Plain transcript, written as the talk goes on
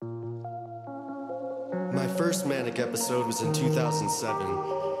My first manic episode was in 2007.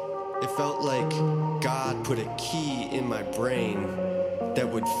 It felt like God put a key in my brain that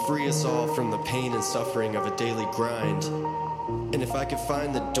would free us all from the pain and suffering of a daily grind. And if I could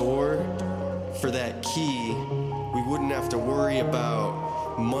find the door for that key, we wouldn't have to worry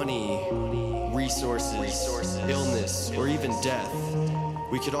about money, resources, illness, or even death.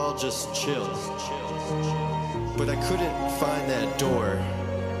 We could all just chill. But I couldn't find that door,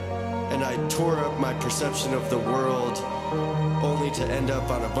 and I tore up my perception of the world only to end up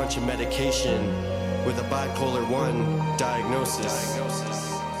on a bunch of medication with a bipolar 1 diagnosis.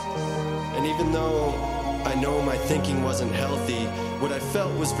 And even though I know my thinking wasn't healthy, what I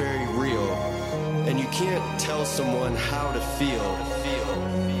felt was very real. And you can't tell someone how to feel.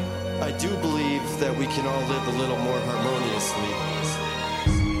 I do believe that we can all live a little more harmoniously.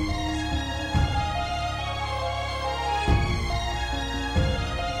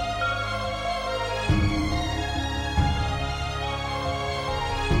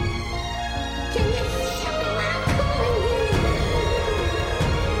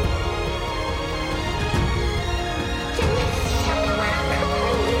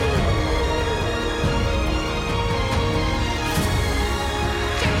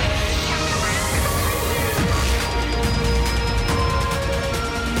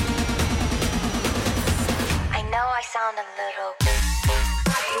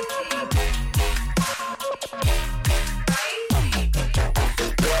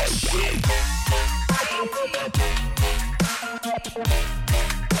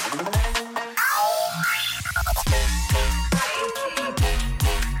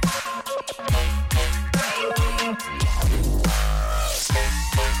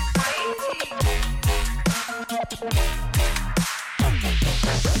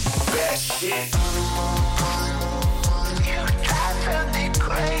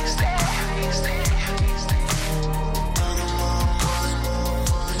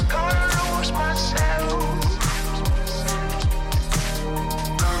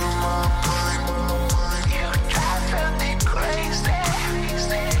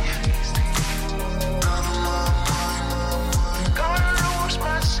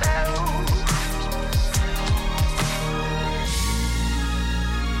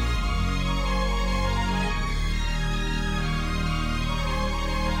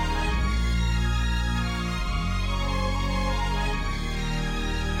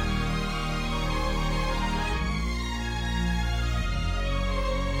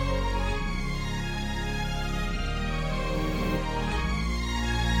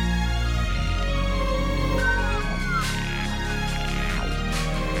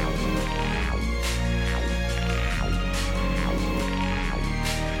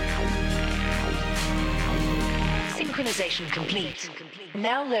 Synchronization complete.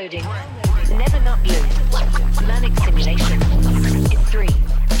 Now loading. Never Not Blue. Manic simulation. In 3,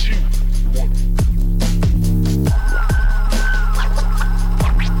 2, 1.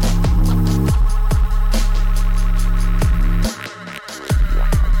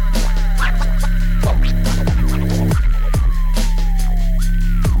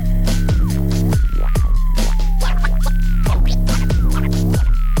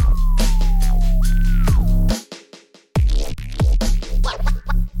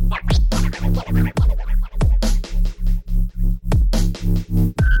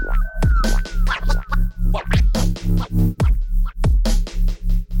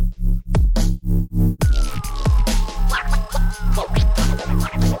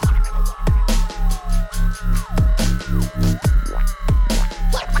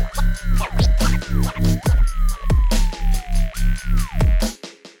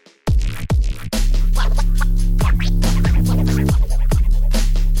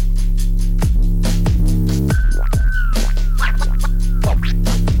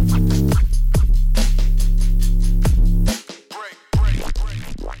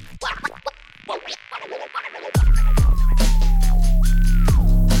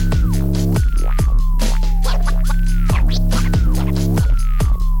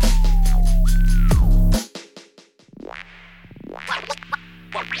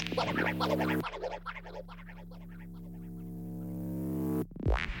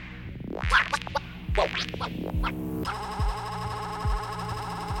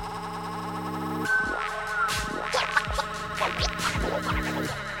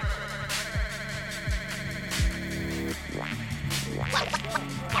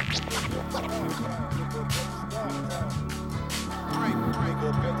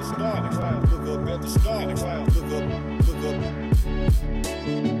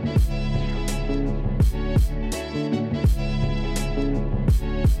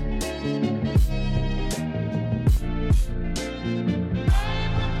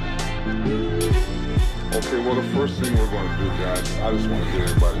 Okay, well, the first thing we're going to do, guys, I just want to get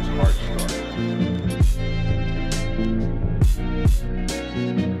everybody's heart started.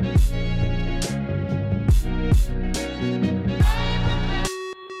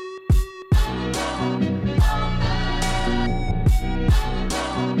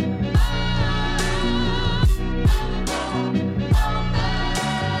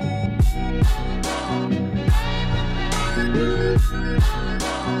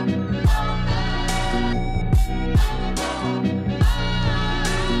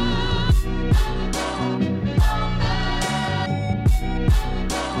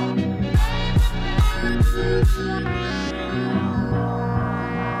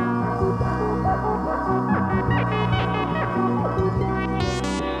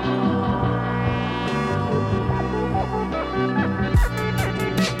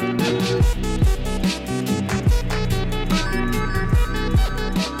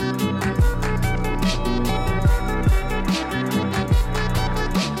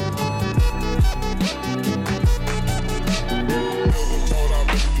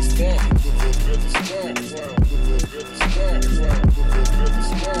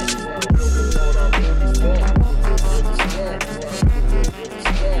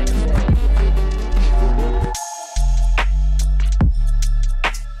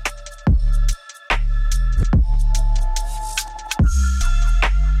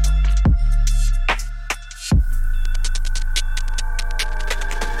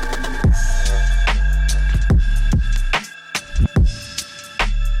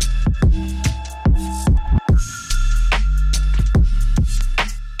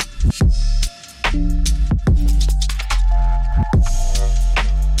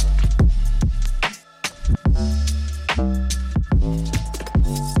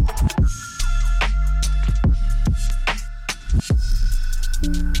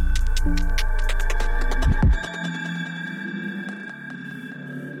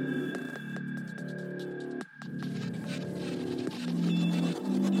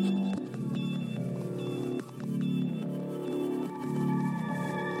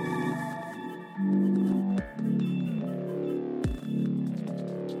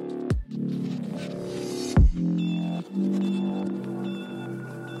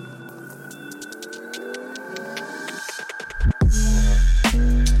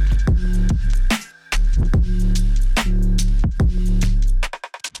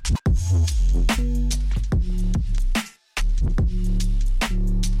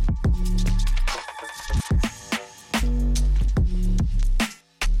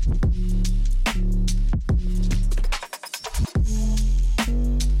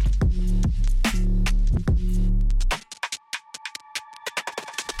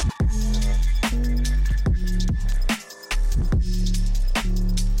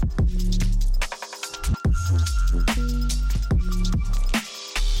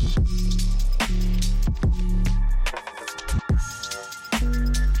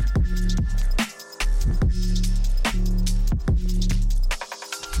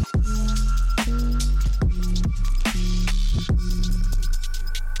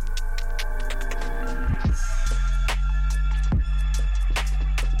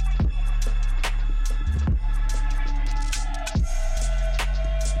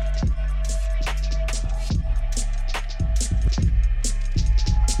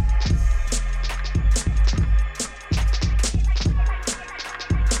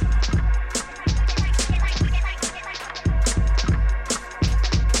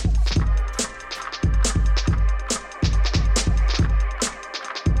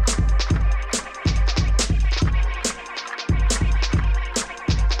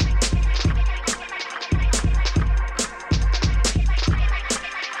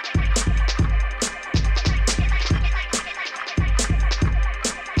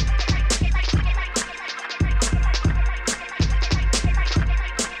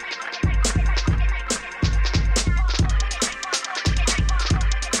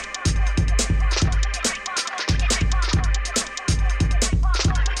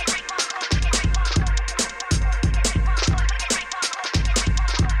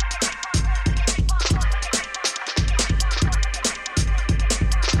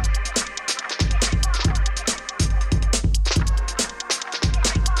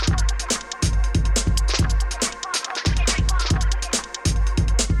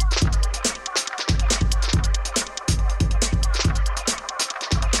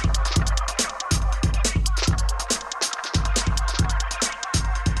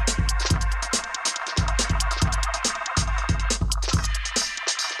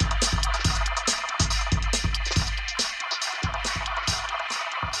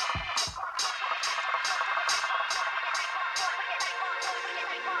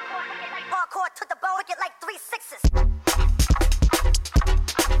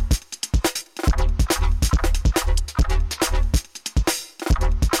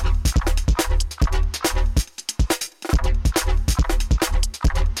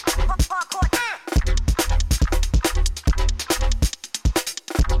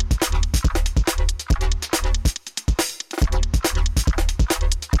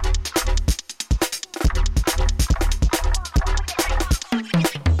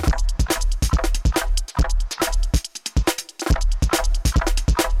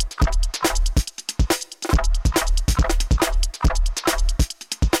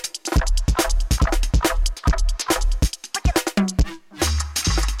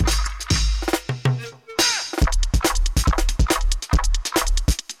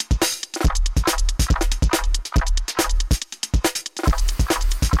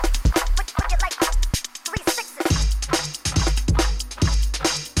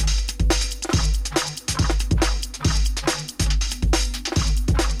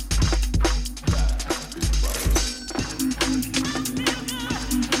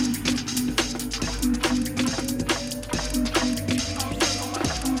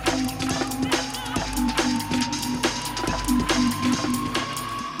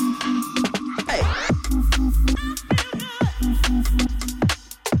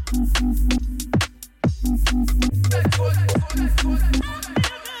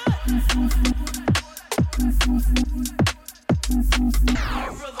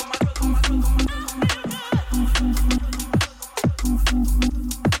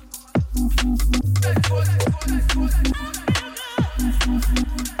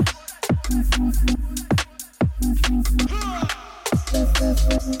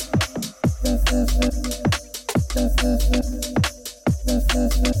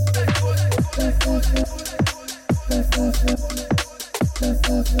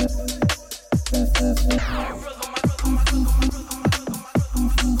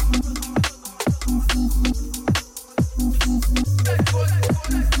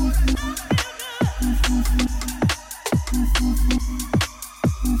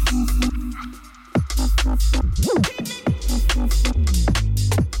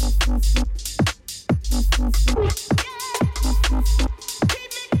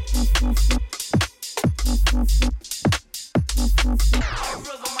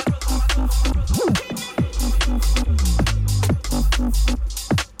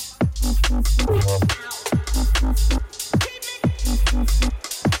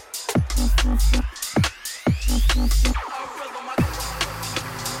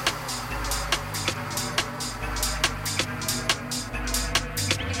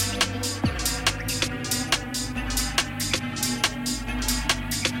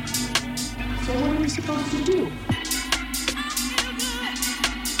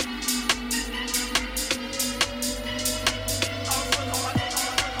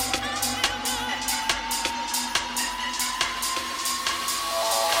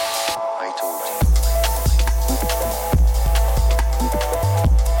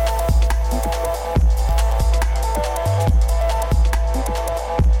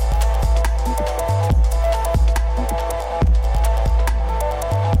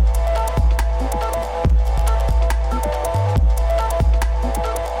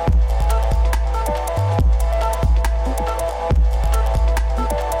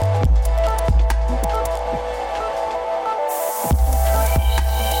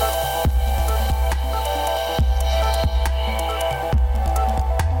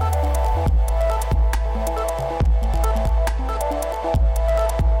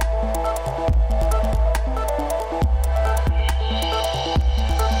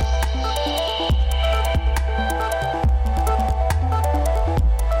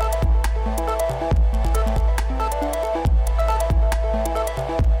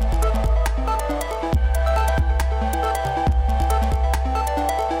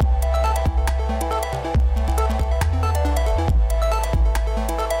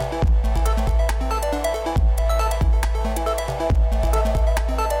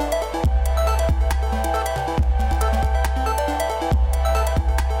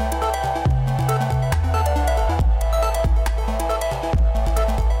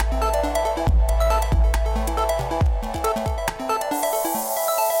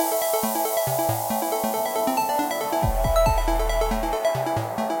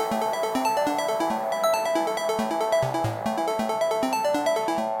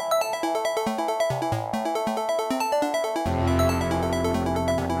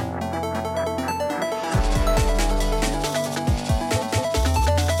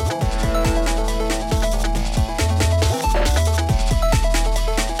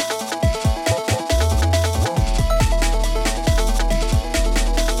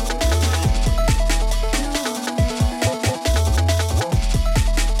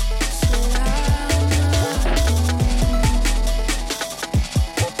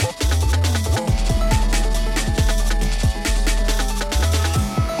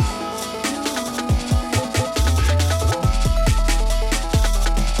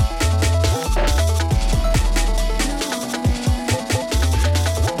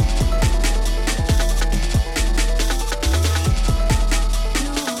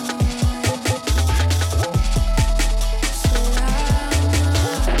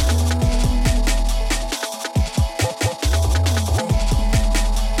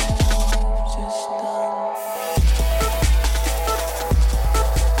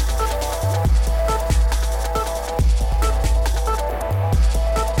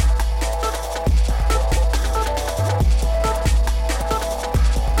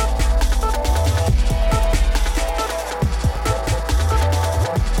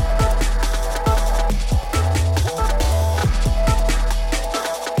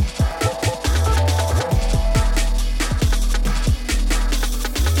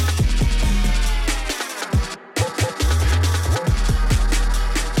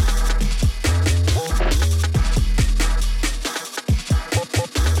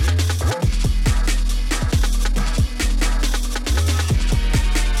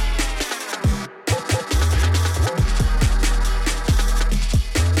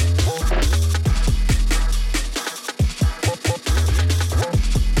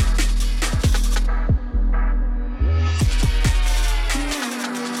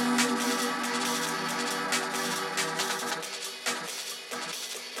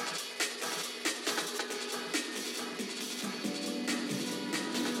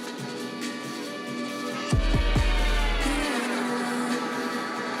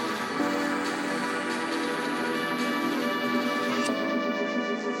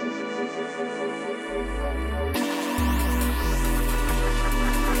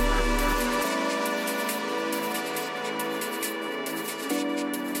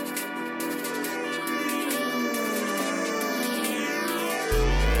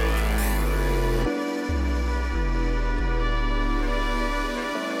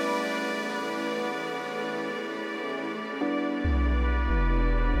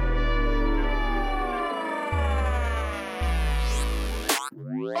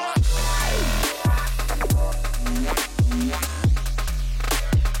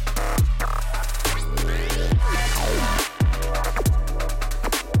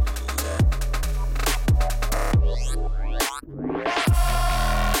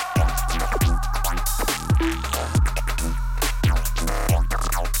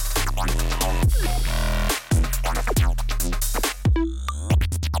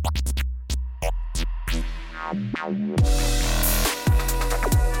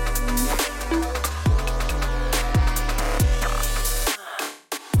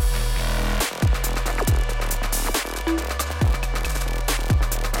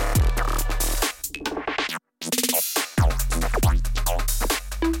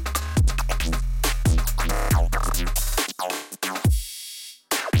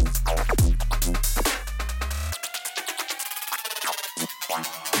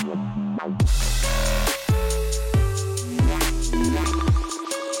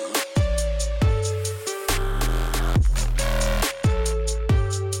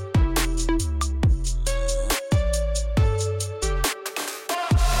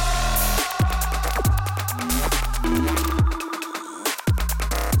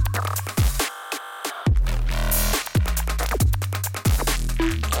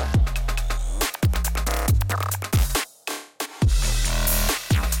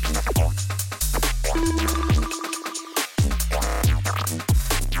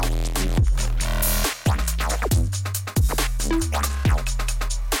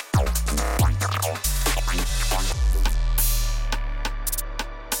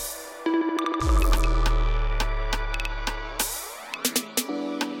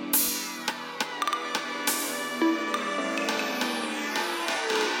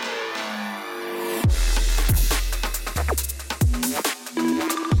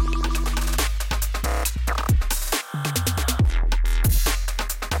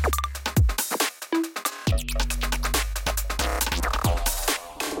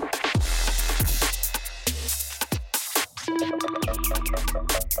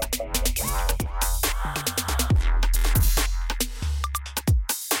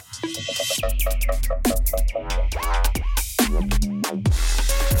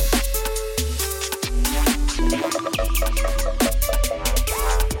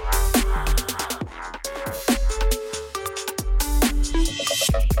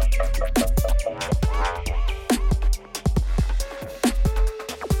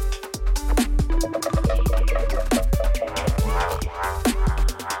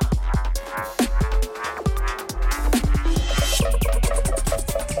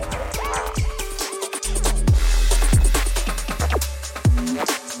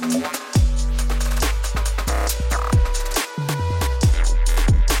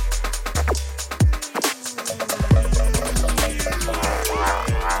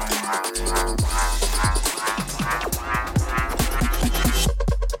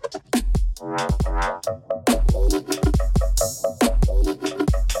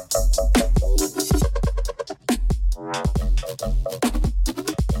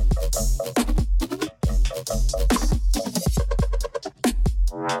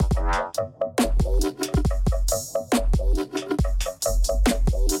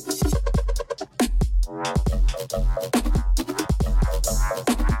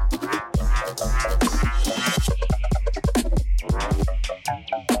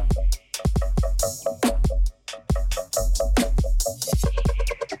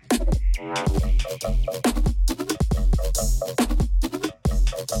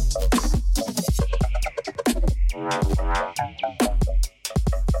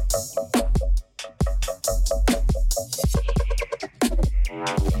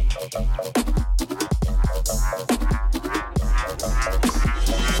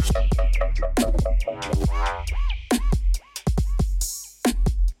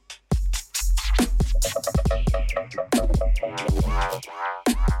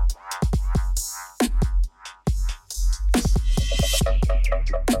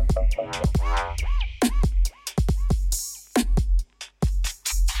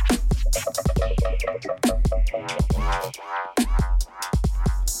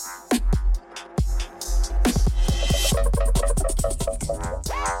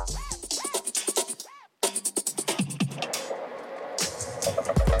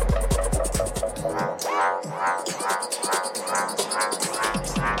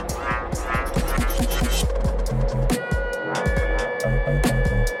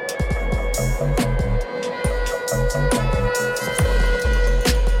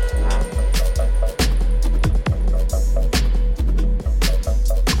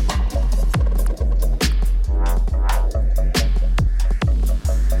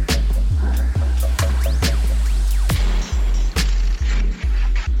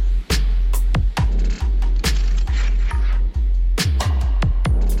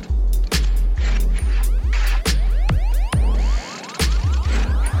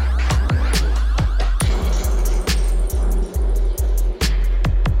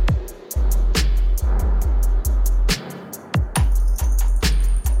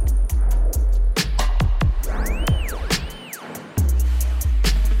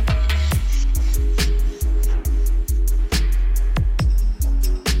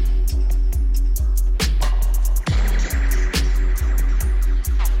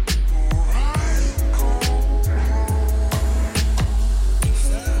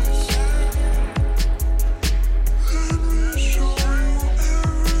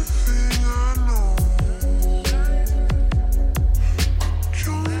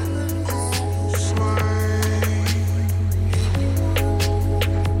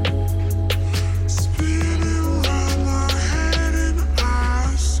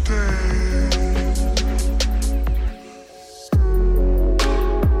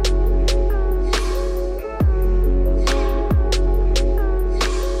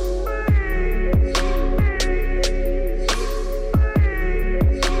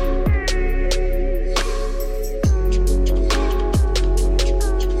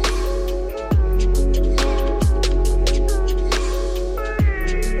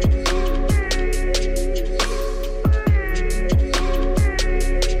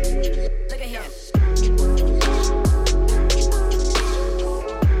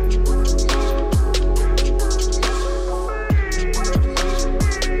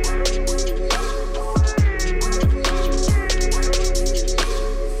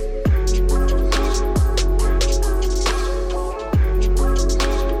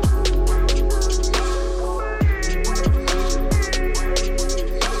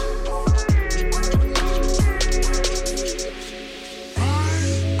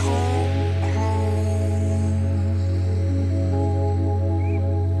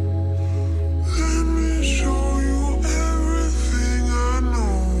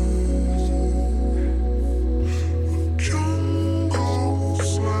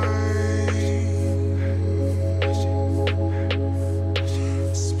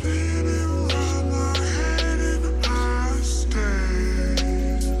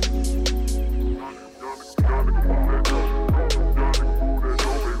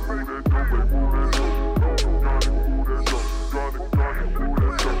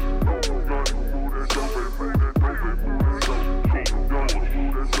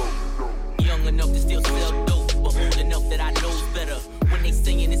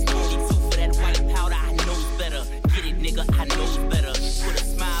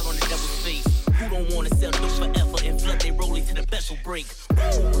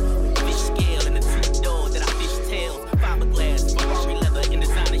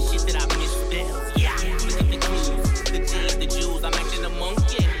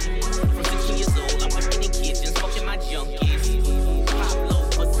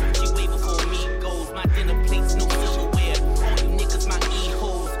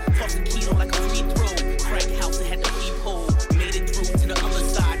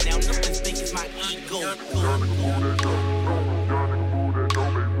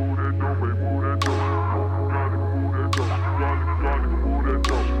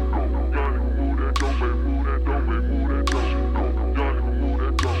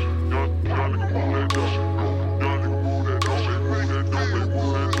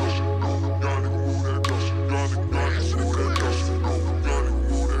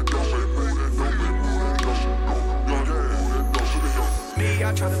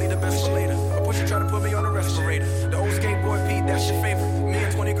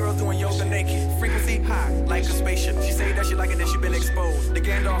 like a spaceship. She say that she like it, then she been exposed. The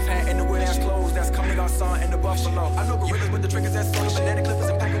Gandalf hat and the weird ass clothes. That's coming out son and the buffalo. I know gorillas with the triggers that's sold. Banana clippers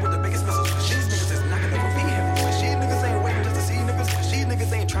and packing with the biggest missiles. These niggas is not gonna ever be him. These niggas ain't waiting just to see niggas. These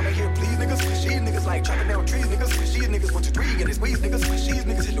niggas ain't trying to hear please niggas. These niggas like chopping down trees niggas. These niggas 1, 2, 3 and they squeeze niggas. These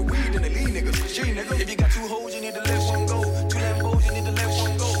niggas hit the weed and they lead niggas. She nigga. If you got 2 hoes, you need to let one go. 2 Lambos, you need to let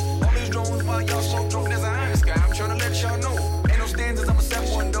one go. All these drones while y'all smoke drunk as an iron sky. I'm trying to let y'all know. Ain't no standards, I'ma set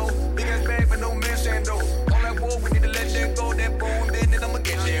one though. Big ass bag, but no man stand though. All that war, we need to let that go. That bone, then I'ma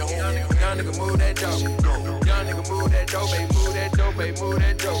get that home. Young nigga move that dough. Young nigga move that dough, baby. Move that dough, baby. Move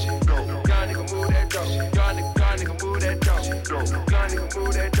that dough. Young nigga move that dough. Young nigga move that dough. Young nigga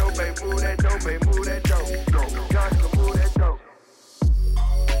move that dough, baby. Move that dough, baby. Move that dough. Young nigga move that dough.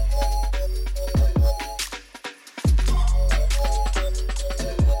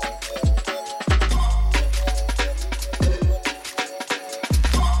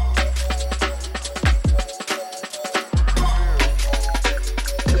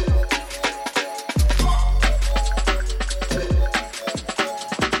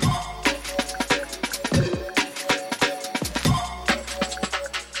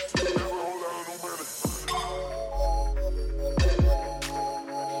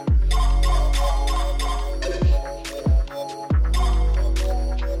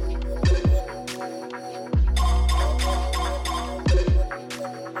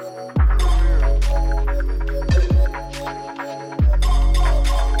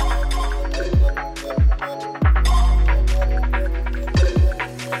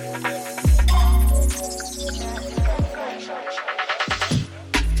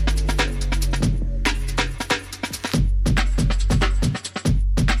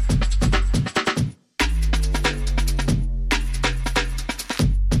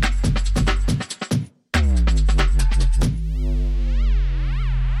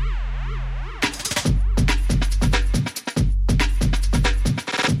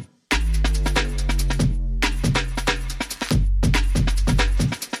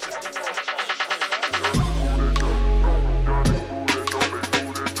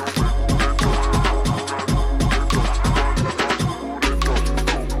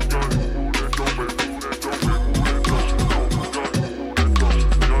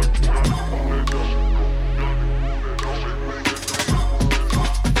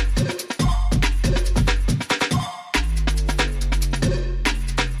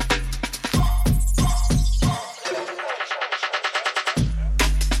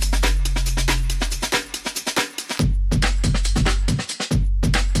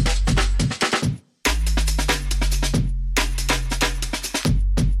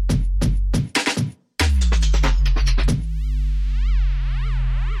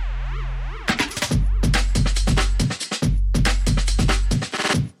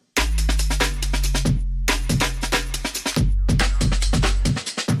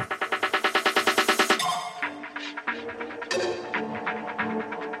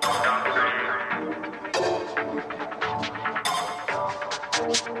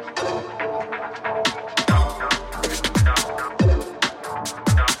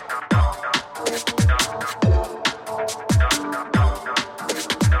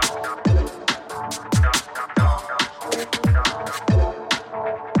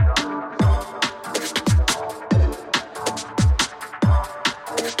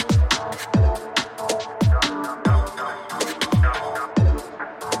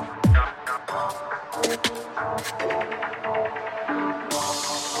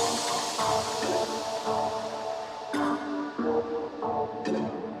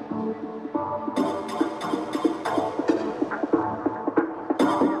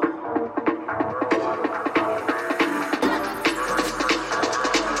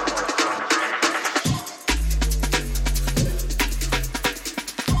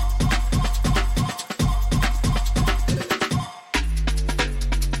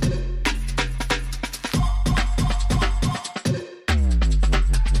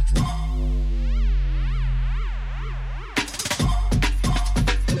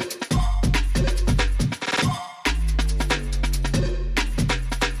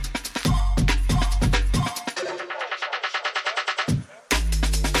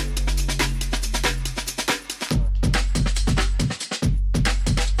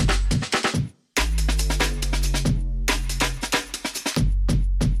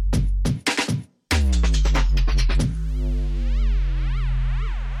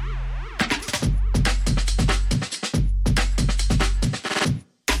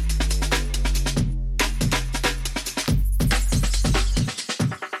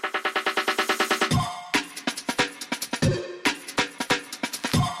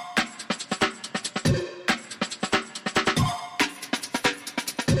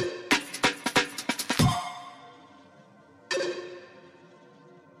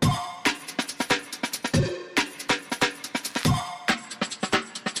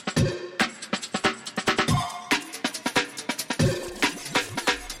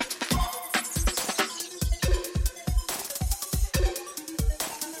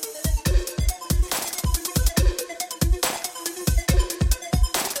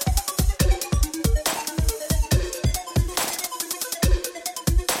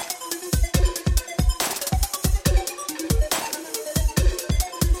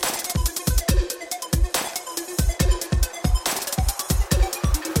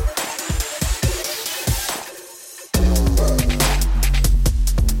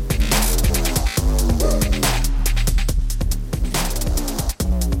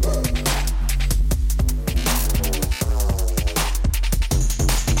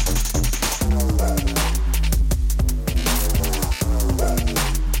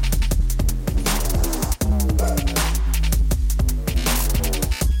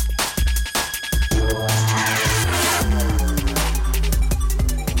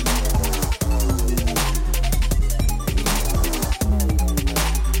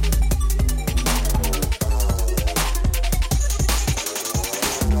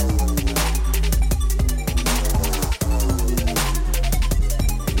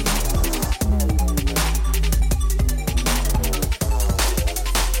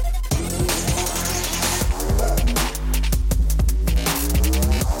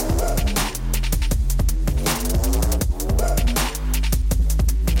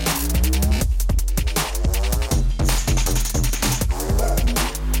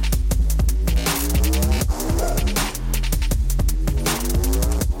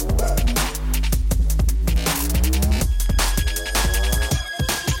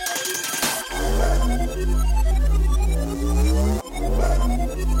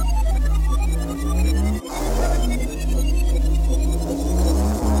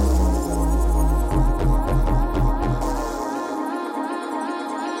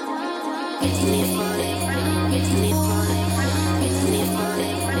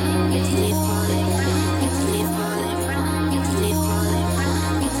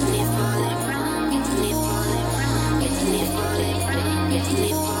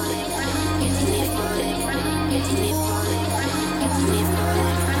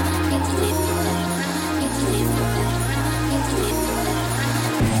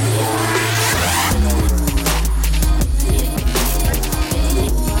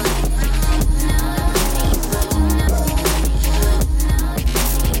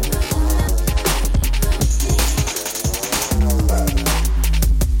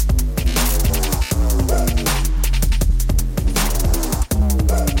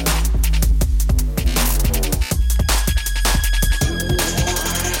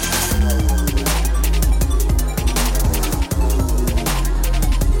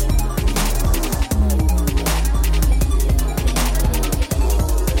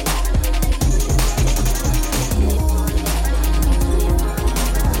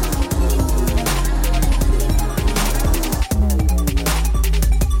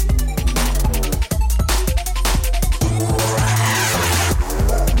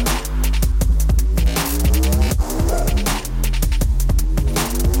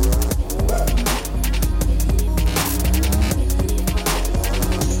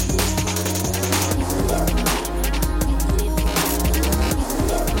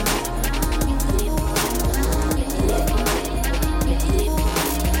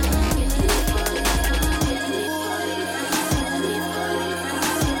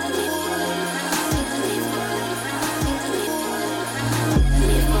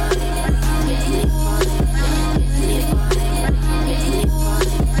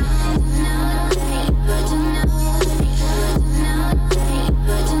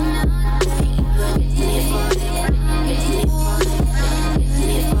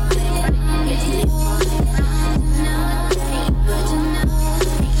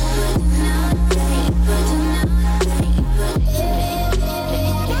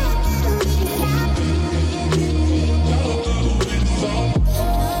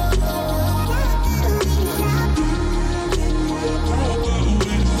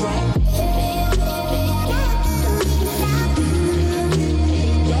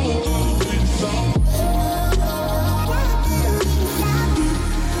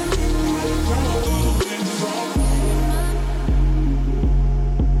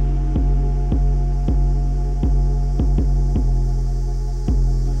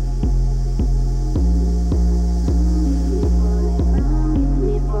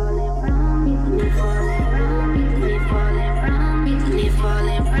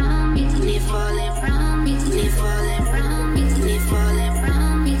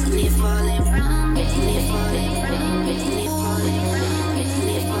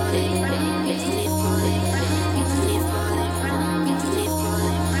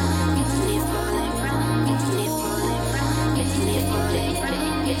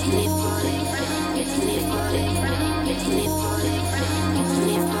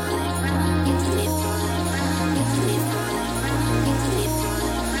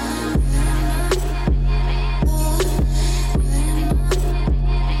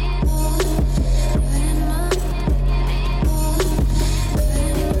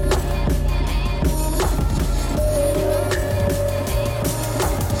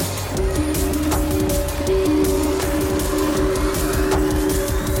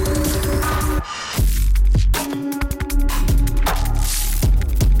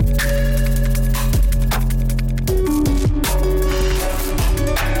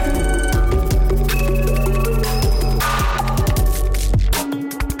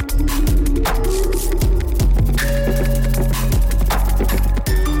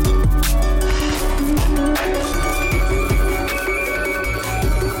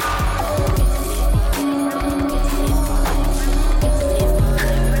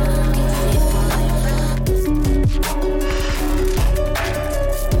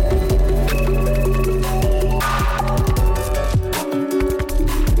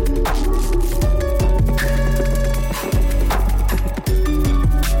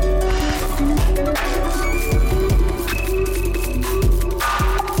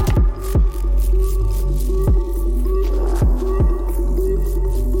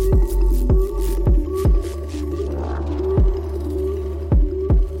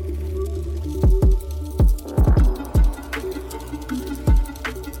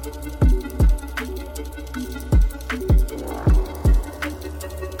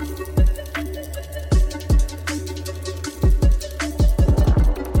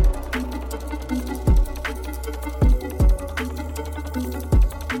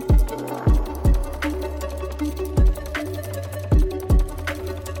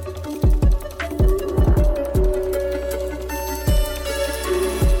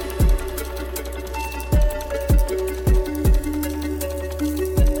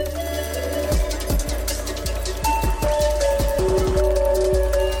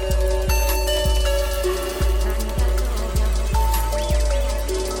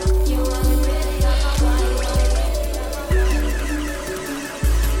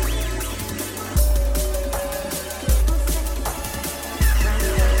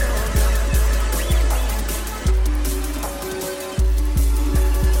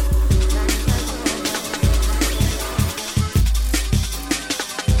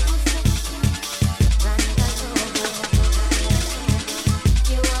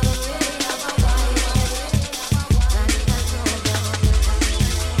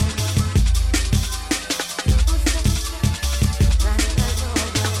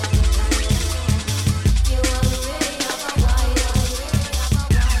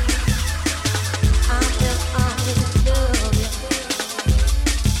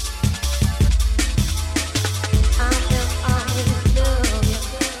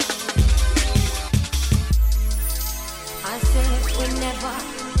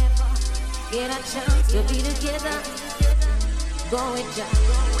 to be together. Go with ya,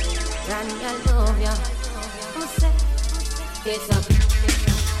 and I love ya. Who said it's a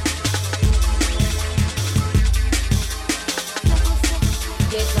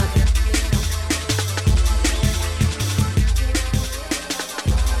it's a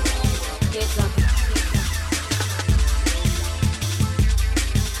it's a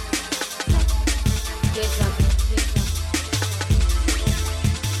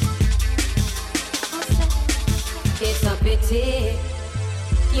it's a pity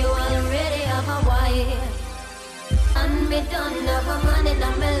you already have a wife and me don't have a man in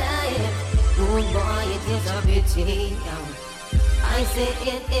my life. Oh boy, it is a pity. I say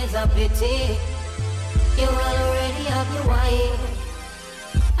it is a pity you already have your wife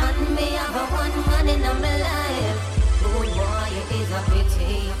and me have a one man in my life. Oh boy, it is a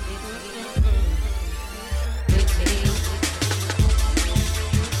pity.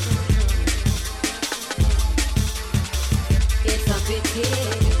 It's a pity.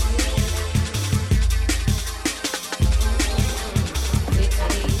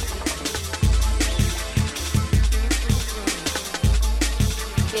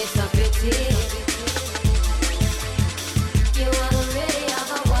 It's a pity. You already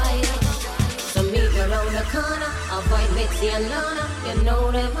have a wife. So meet around the corner, avoid Mitzi and Lorna. You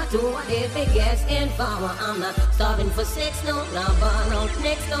know them, I do what they biggest informer. I'm not starving for sex, no, not born out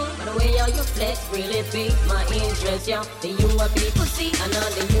next, no. But the way how you flex really pique my interest, yeah. The you what people see, and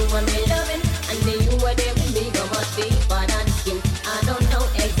all the you want me loving, and the you what they will be go much deeper than skin. I don't know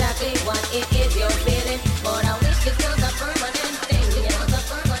exactly what it is you're feeling, but I wish it was a permanent thing. It was a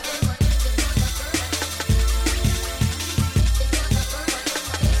permanent.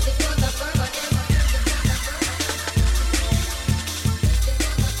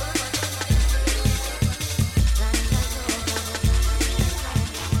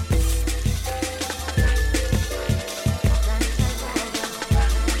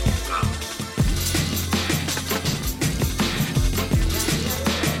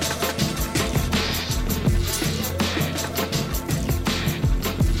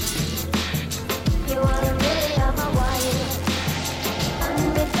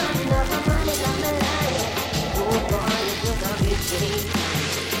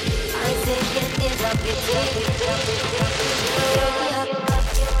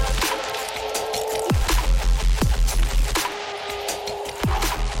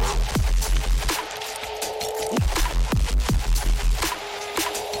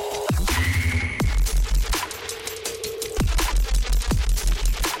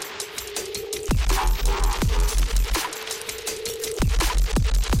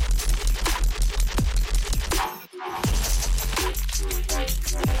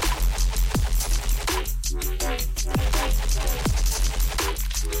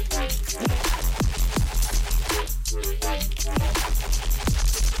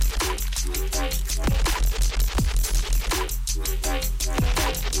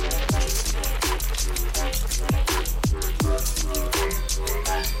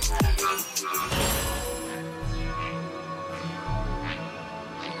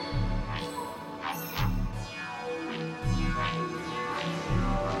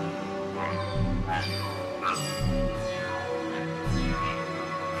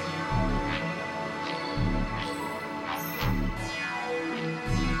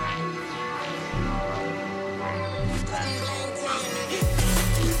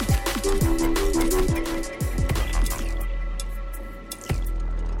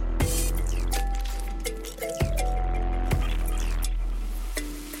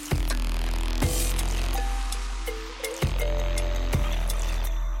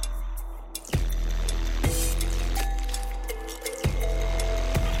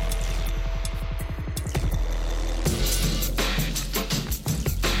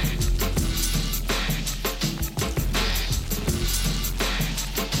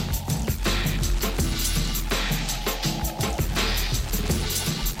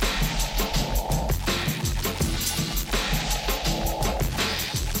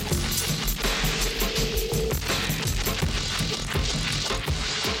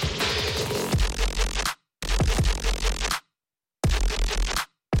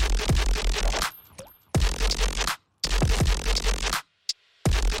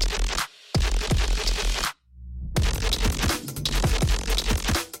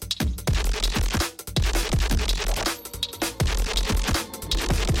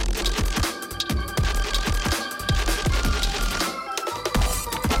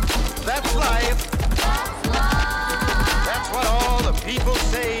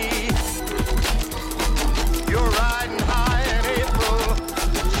 You're riding high in April,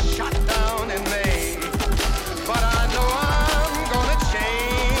 shot down in May.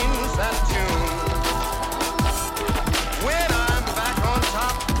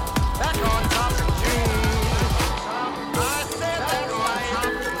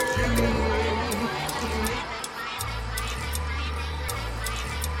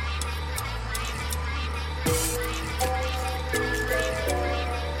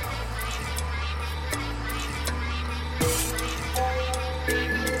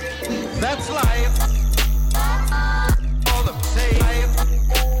 that's life. All of say life.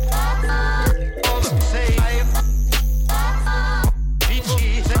 All of say life. People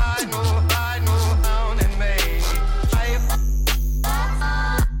say I know how and made life.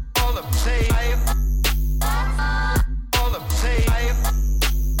 All of say life. All of say life.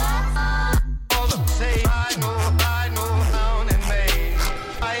 All of say I know how and made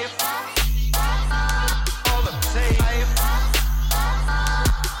life. All of say life.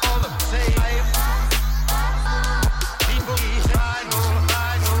 All of say life.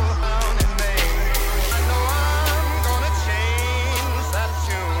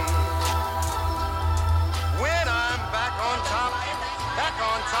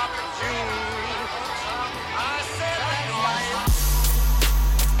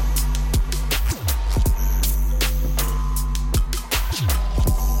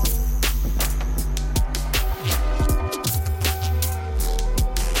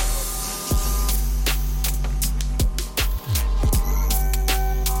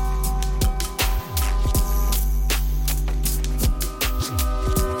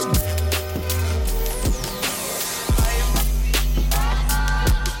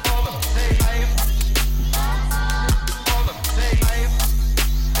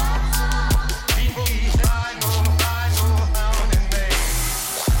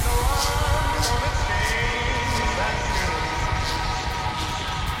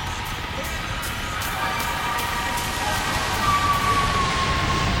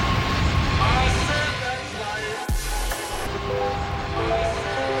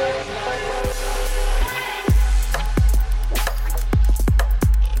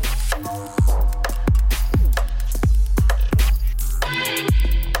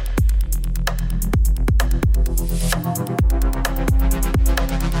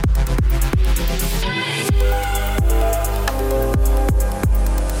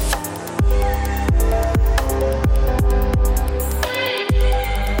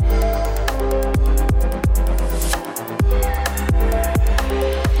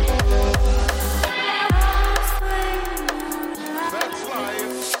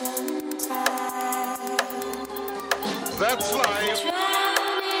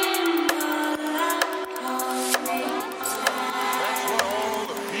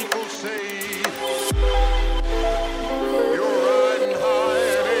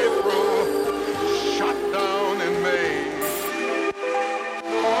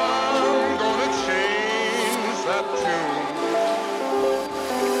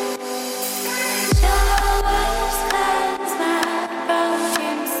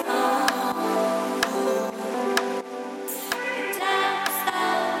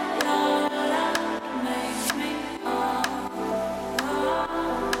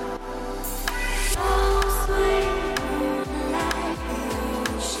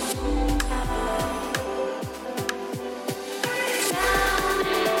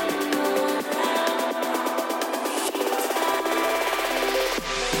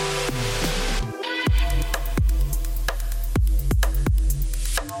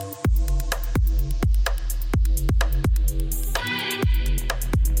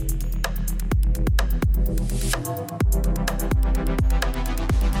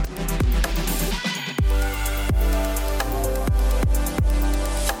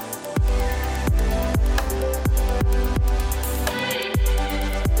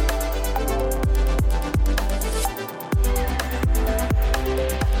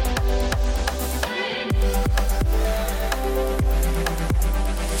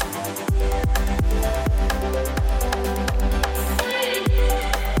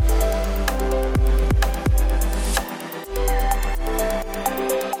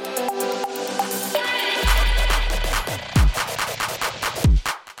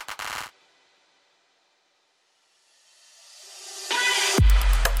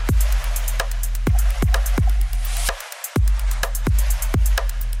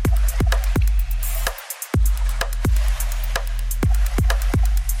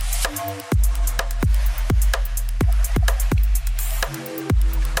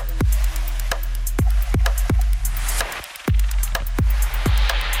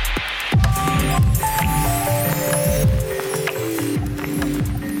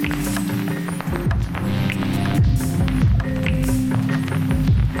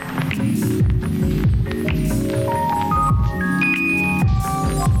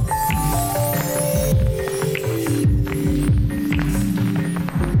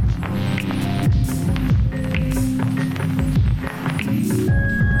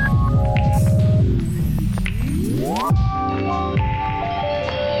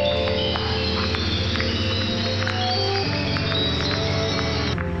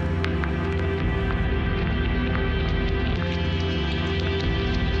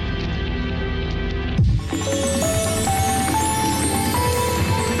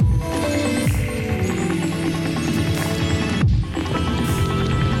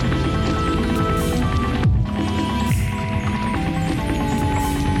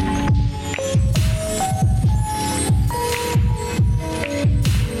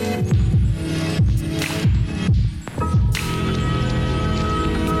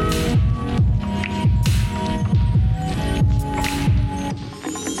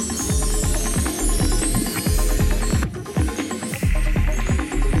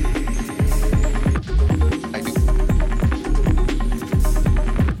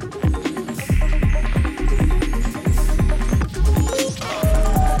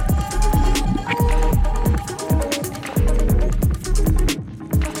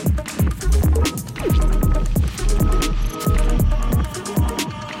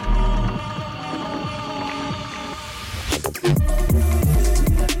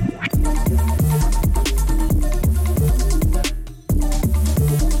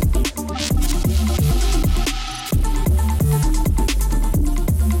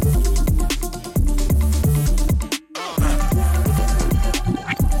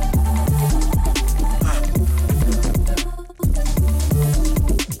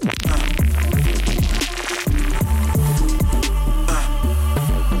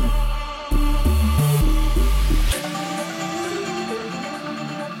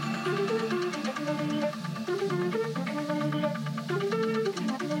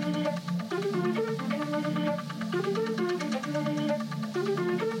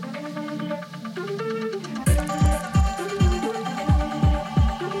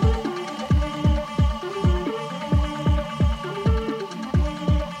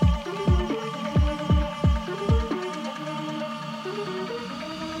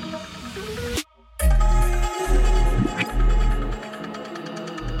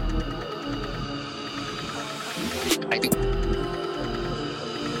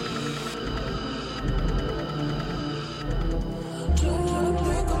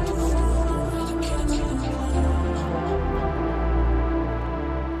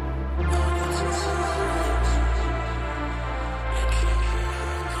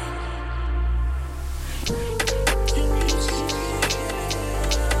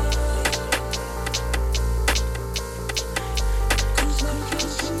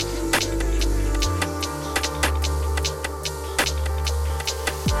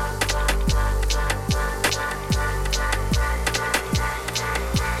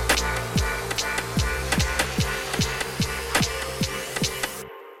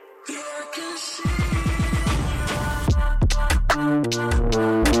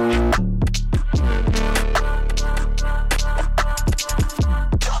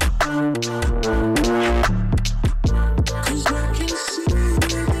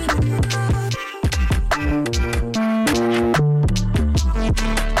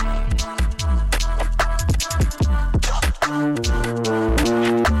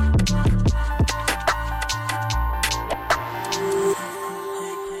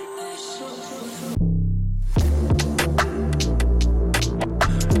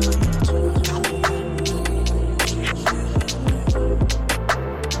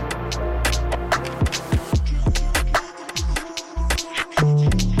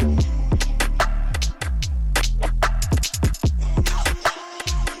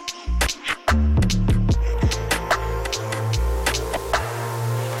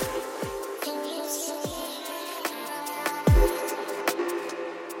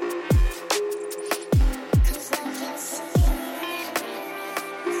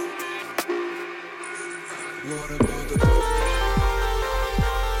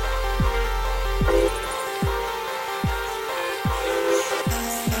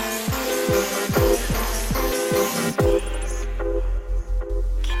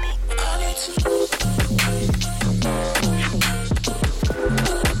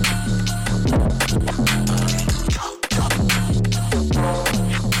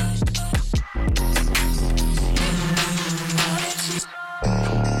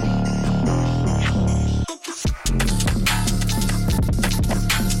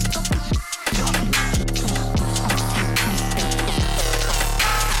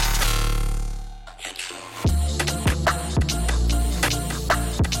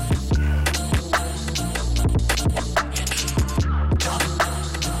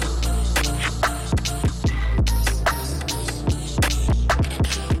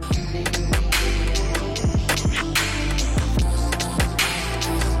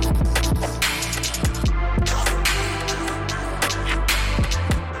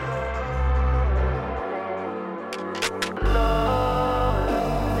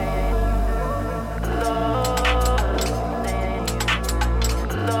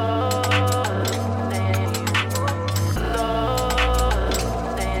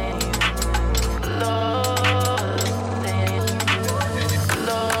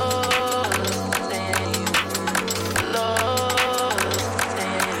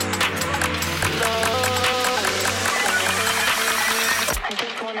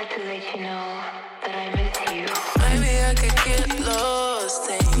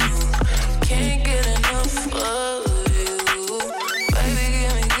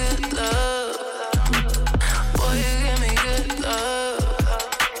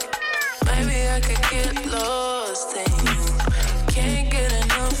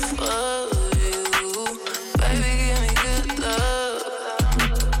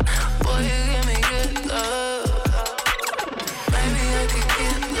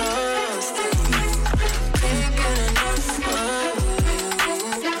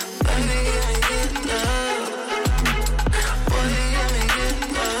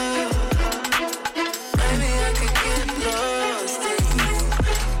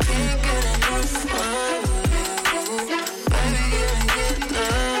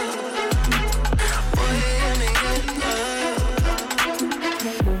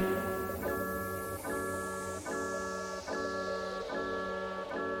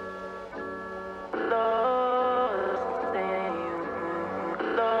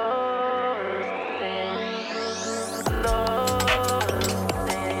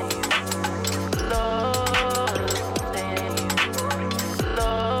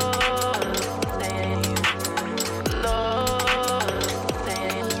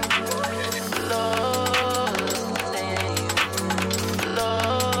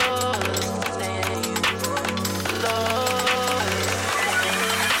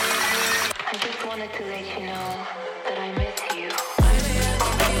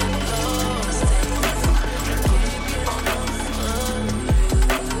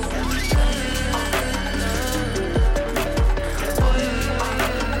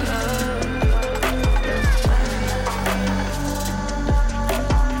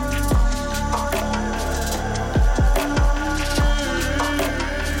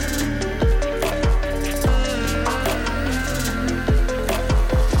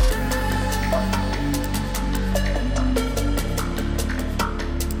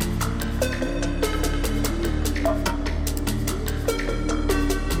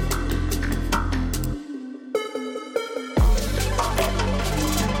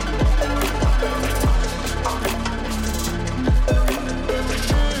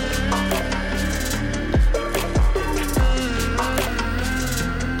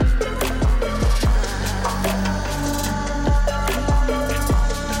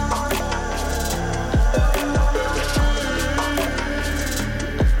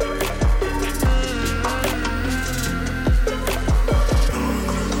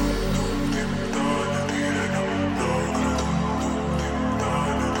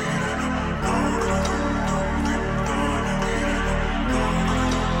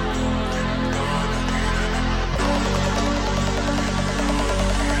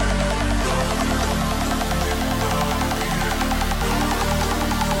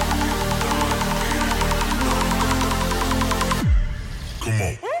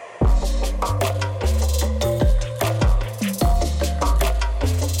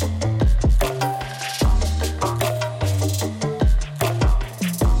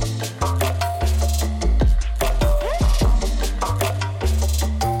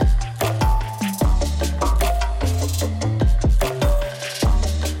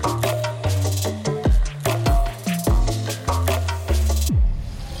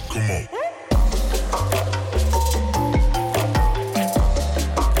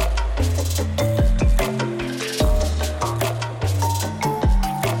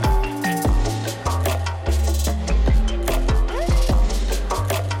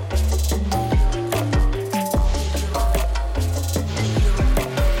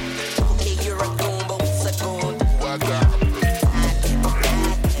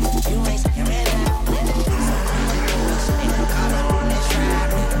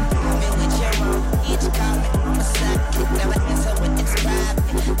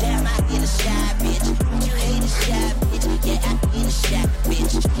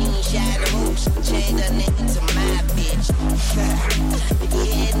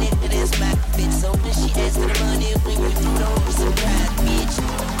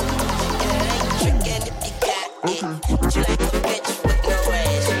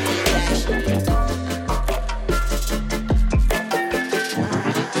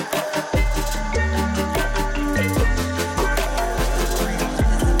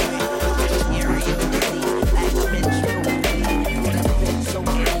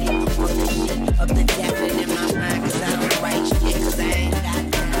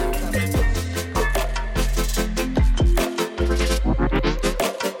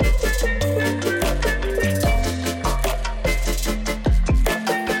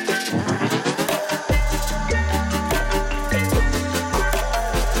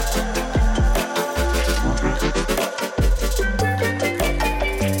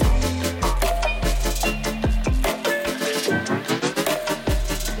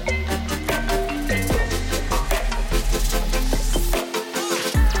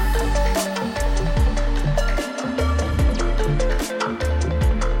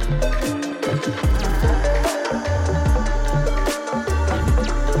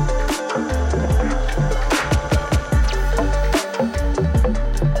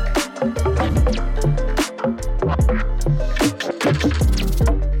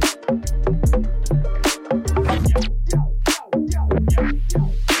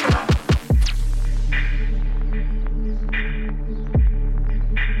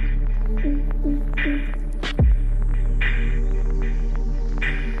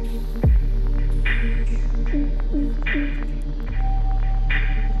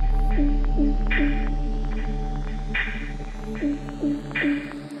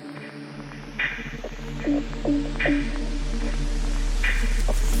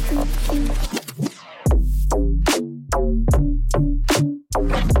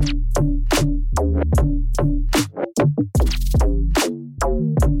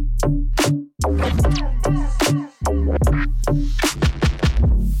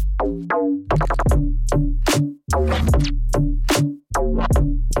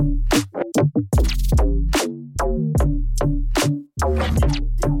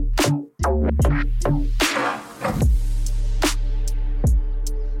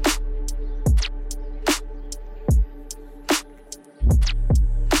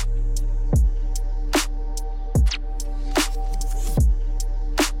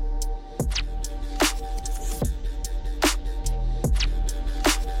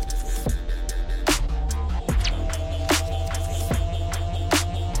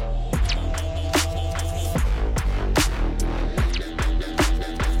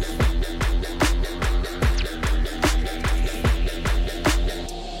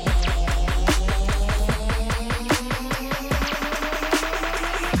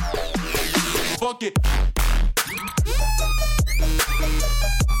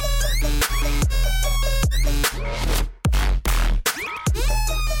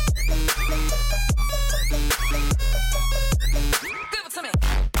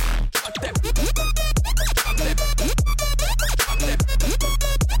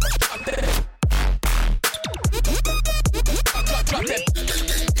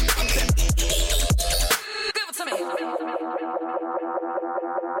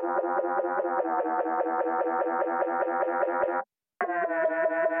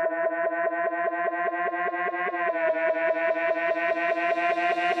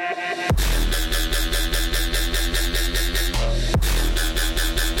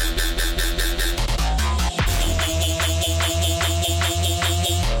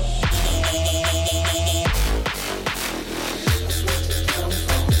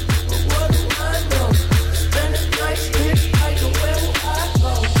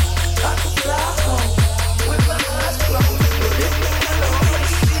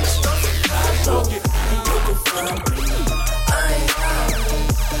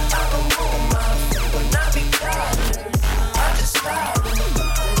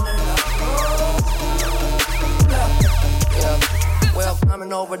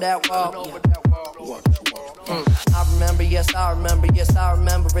 Over that wall. I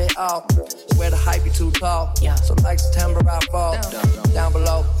remember it all. Swear the hype be too tall. So like September I fall. Down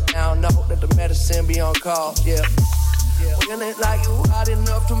below, now know that the medicine be on call. Feeling it like you hot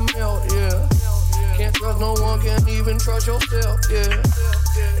enough to melt. Can't trust no one, can't even trust yourself.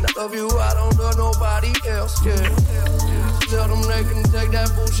 And I love you, I don't love nobody else. Tell them they can take that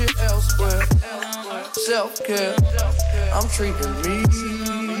bullshit elsewhere. Self-care, I'm treating me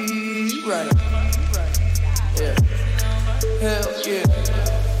right. Hell yeah,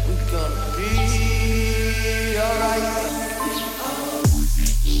 we gonna be alright.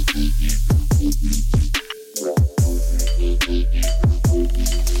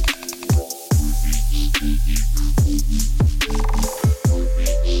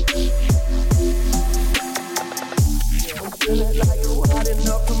 I'm feeling like you hot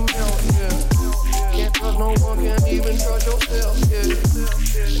enough to melt, Can't trust no one, can't even trust yourself,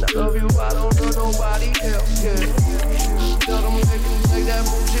 And I love you, I don't love nobody else, Tell them they can take that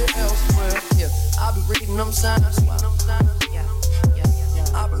bullshit elsewhere, I be reading them signs, I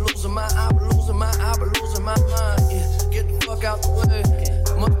be losing my mind, Get the fuck out the way,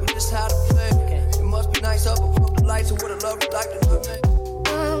 must be just how to play. It must be nice up above the lights, and what I love you like to look at.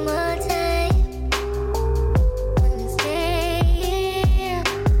 One more time.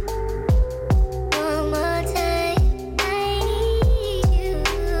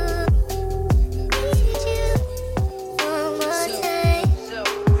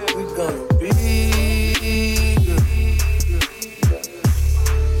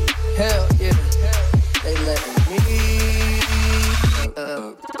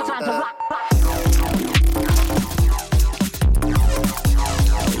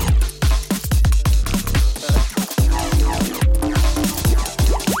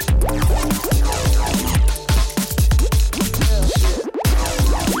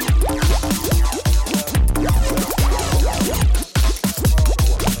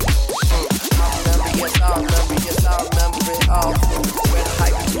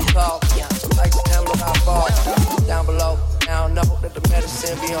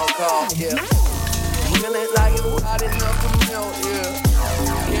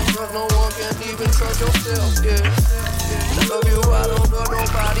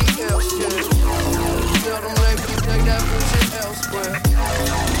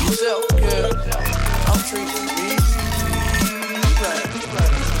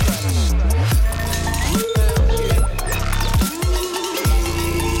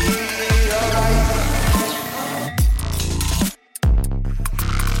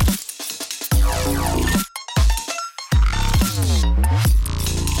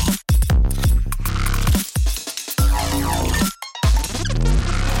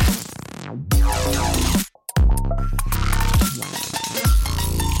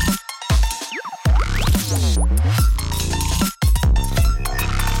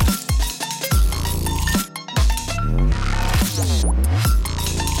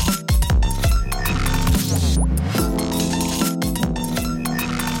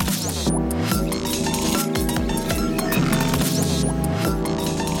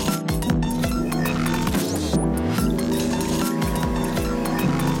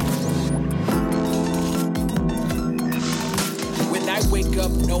 wake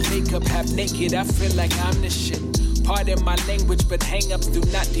up, no makeup, half naked, I feel like I'm the shit. Pardon my language, but hang-ups do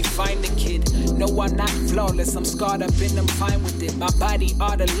not define the kid. No, I'm not flawless, I'm scarred up and I'm fine with it. My body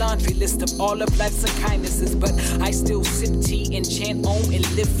are the laundry list of all of life's kindnesses, but I still sip tea and chant on and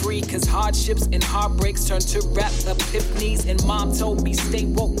live free, cause hardships and heartbreaks turn to rap epiphanies. And mom told me stay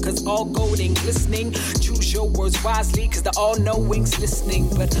woke, cause all gold ain't glistening. Choose your words wisely, cause the all-knowing's listening.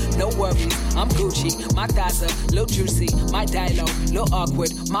 But no worries, I'm Gucci, my thighs are little juicy, my dialogue, little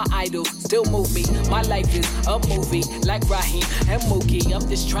awkward, my idols still move me. My life is a movie, like Raheem and Mookie. I'm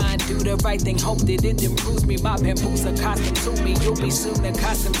just trying to do the right thing, hope that it improves me. My bamboo's accustomed to me, you'll be soon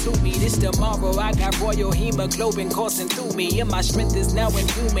accustomed to me. This tomorrow, I got royal hemoglobin coursing through me, and my strength is now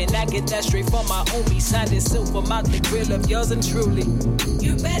inhuman. I get that straight from my own. Signed it silver, mouth the grill of yours and truly.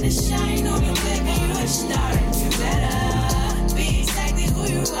 You better shine on your baby, you a star. You better be exactly who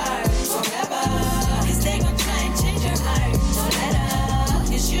you are forever, cause they gon' try and change your heart. Don't let up,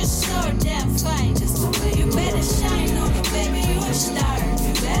 cause you're so damn fine just the way you better shine on your baby, you a star.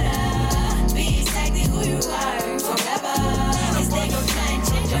 You better be exactly who you are forever, cause they gon' try and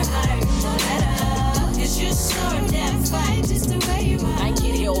change your heart. Don't let up, cause you're so damn fine just the way you are. I ain't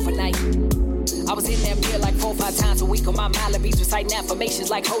get here overnight. I was in that mirror like 4 or 5 times a week on my Malibis, reciting affirmations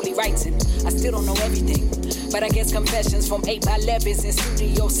like holy rites, and I still don't know everything. But I guess confessions from 8x11s and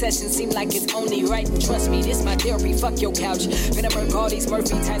studio sessions seem like it's only right. And trust me, this my therapy, fuck your couch. Finna murk all these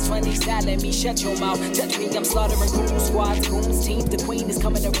Murphy types, funny styling me, shut your mouth. Touch me, I'm slaughtering crew squads, goons, teams. The queen is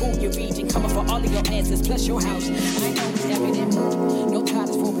coming to rule your region, coming for all of your answers, plus your house. I know it's evident, no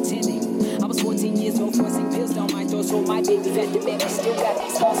college for pretending. I was 14 years old, forcing pills down my throat, so my baby fed the man. I still got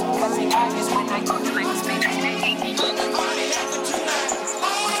these scars from cussing argues when I go to my space.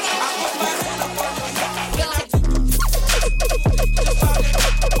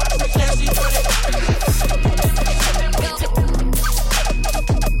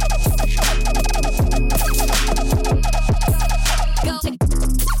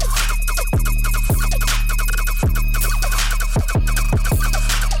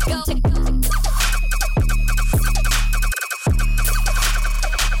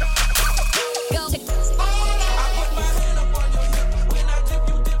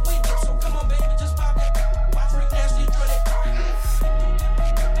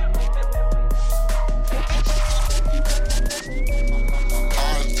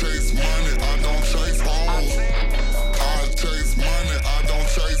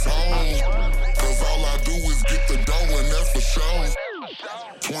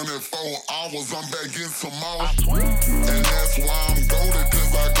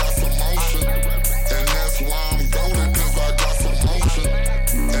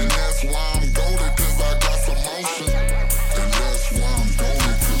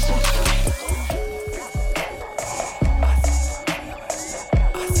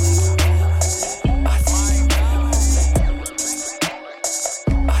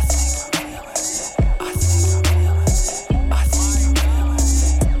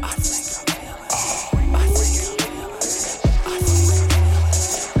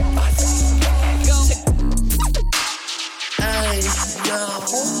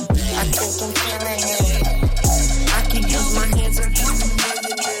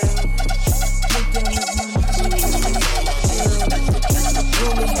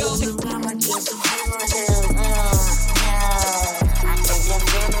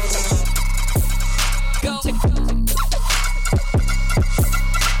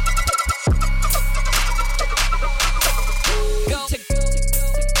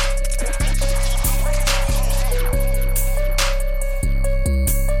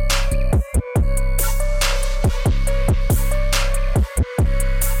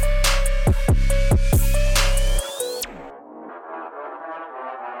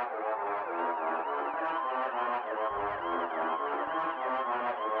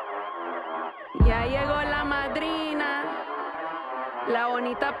 Ya llegó la madrina, la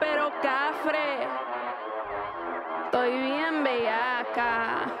bonita pero cafre. Estoy bien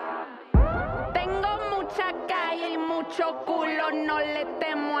bellaca. Tengo mucha calle y mucho culo, no le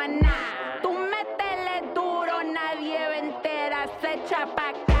temo a nada. Tú métele duro, nadie va a enterar, se echa pa'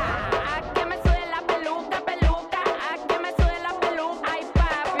 acá. A que me sube la peluca, peluca. A que me sube la peluca, ay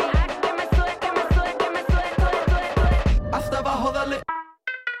papi. A que me sube, que me sube, que me sube, sube. Hasta abajo dale.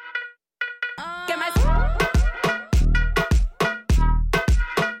 Que me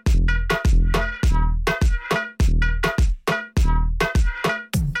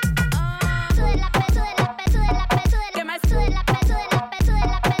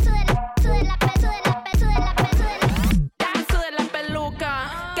sube la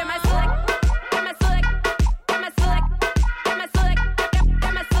peluca, que me sube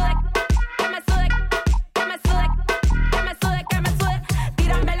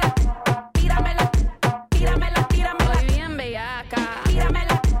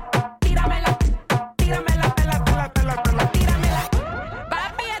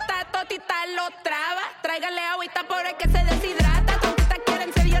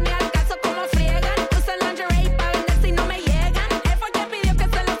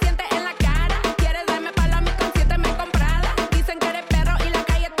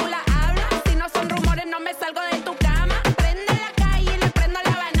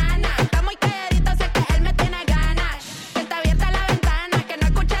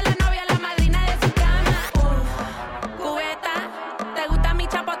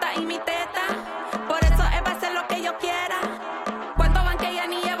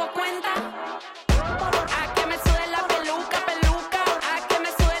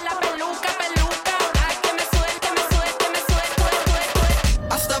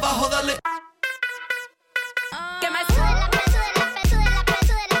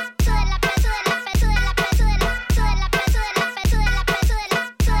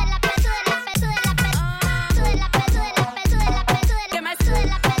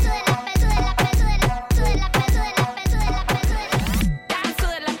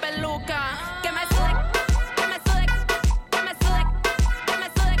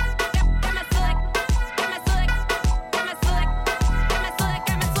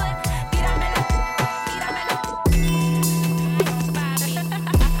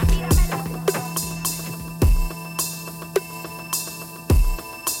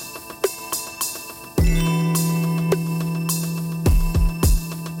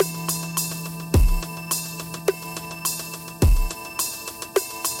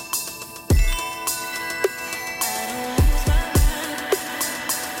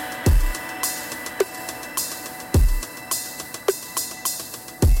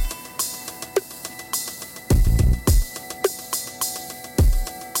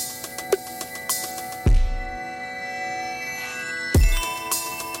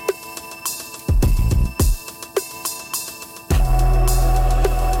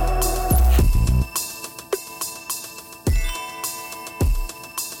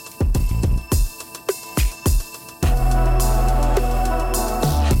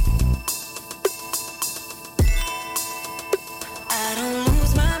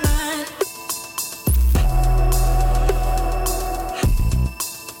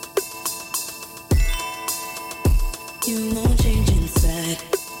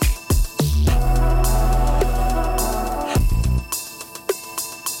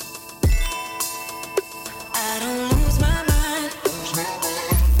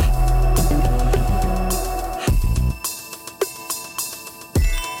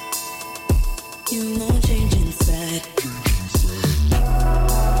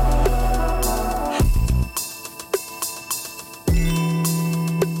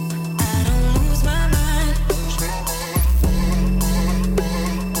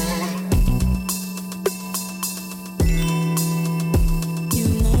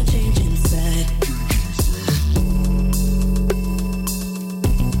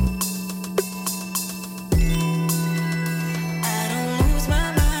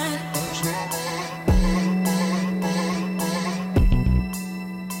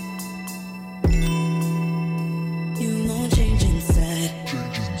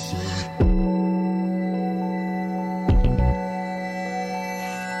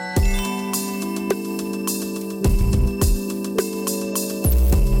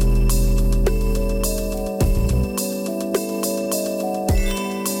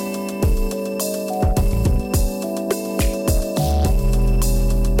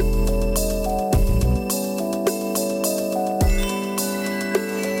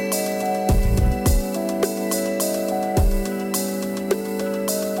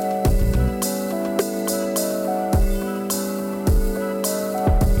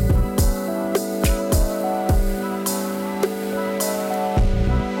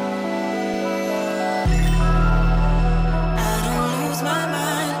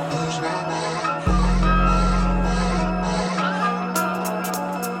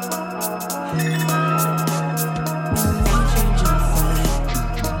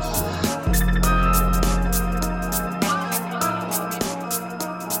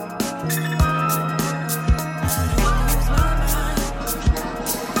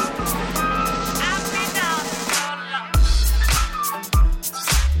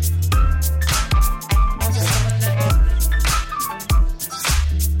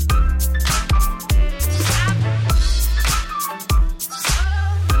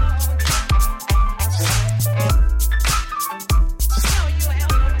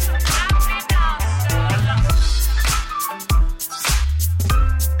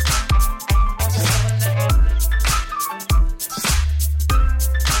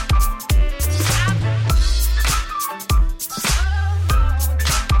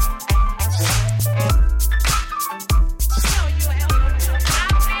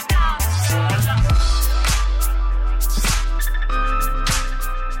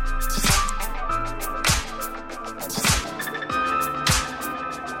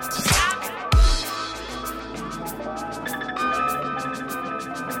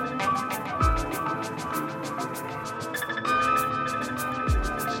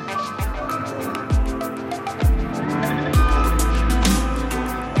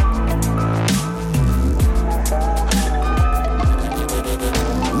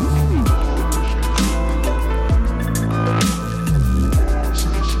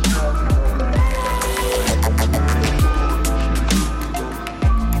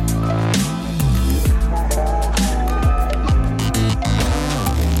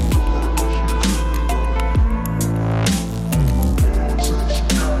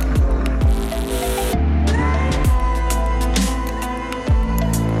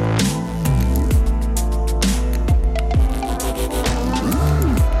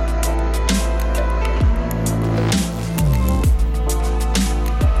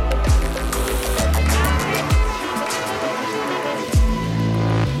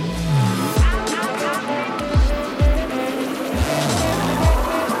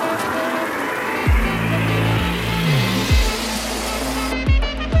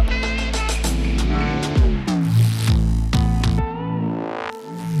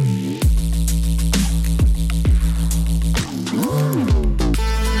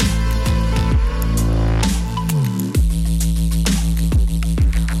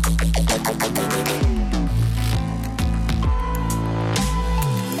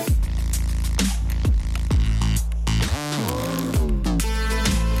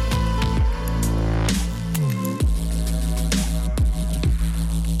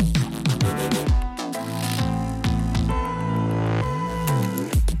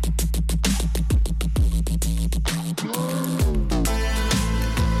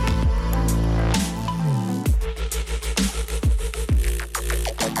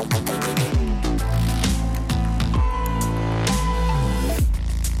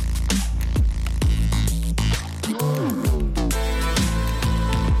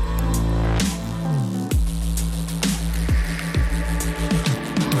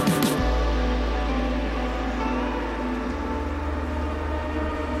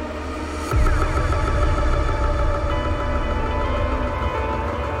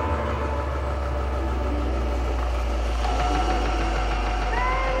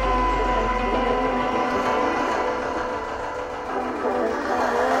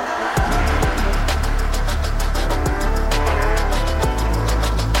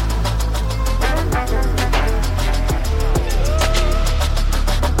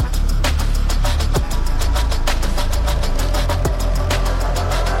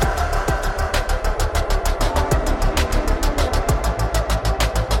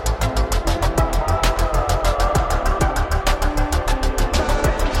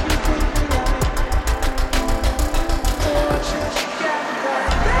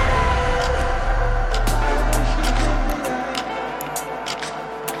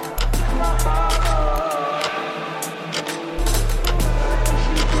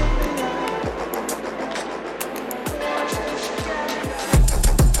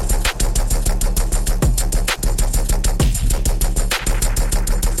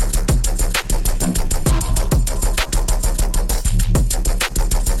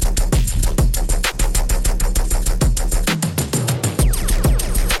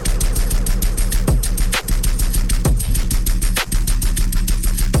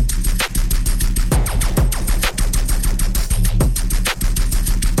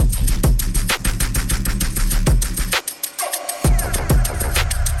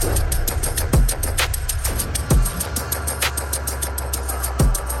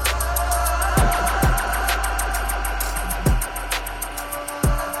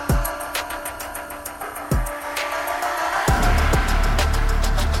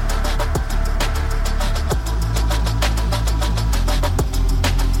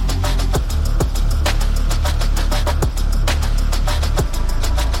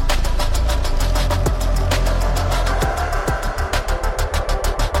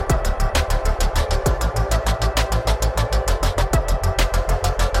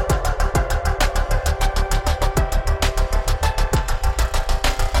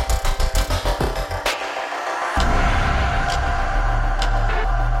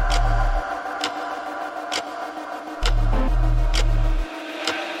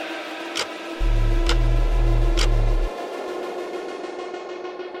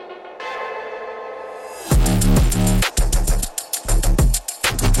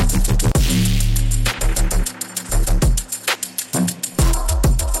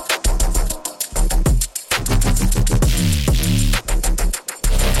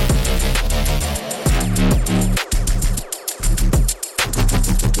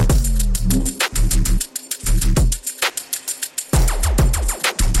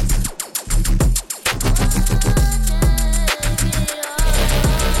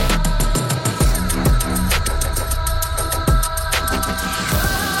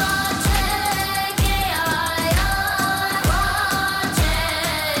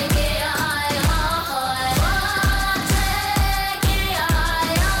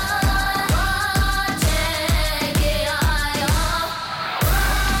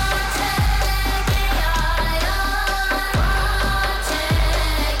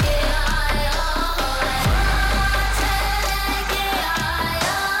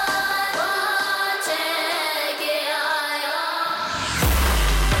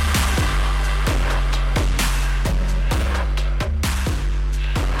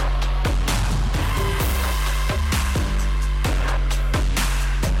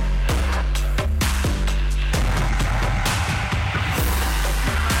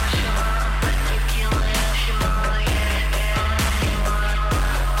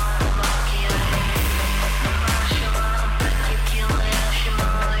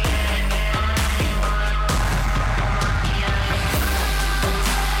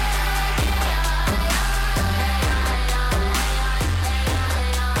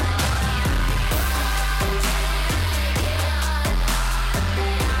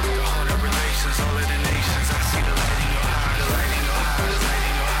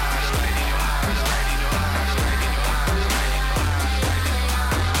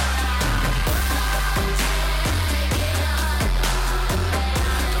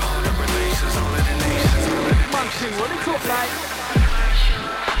Run it up like.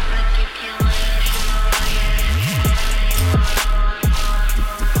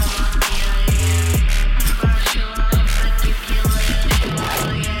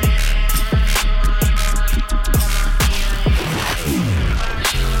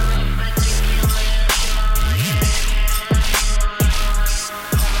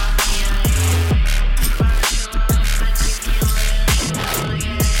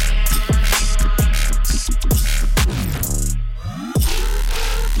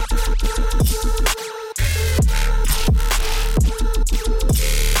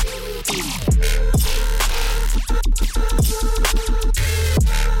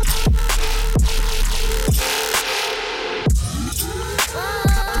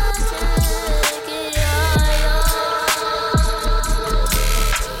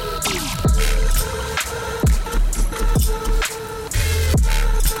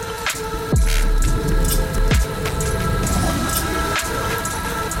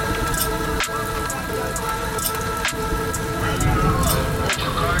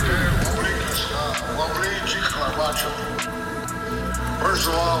 First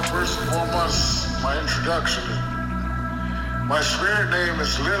of all, first and foremost, my introduction. My spirit name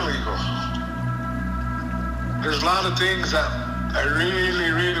is Little Eagle. There's a lot of things that I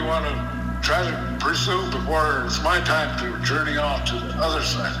really want to try to pursue before it's my time to journey on to the other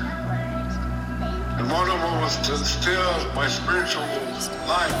side. And one of them was to instill my spiritual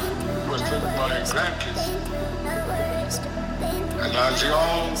life within my grandkids. And as you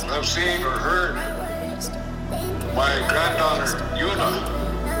all have seen or heard, my granddaughter Yuna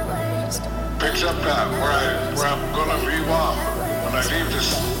picks up that where I'm gonna leave off when I leave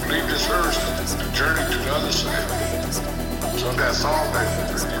this earth to journey to the other side. So that song that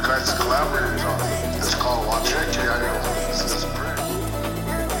you guys collaborated on, it's called Wacheke. It's a prayer.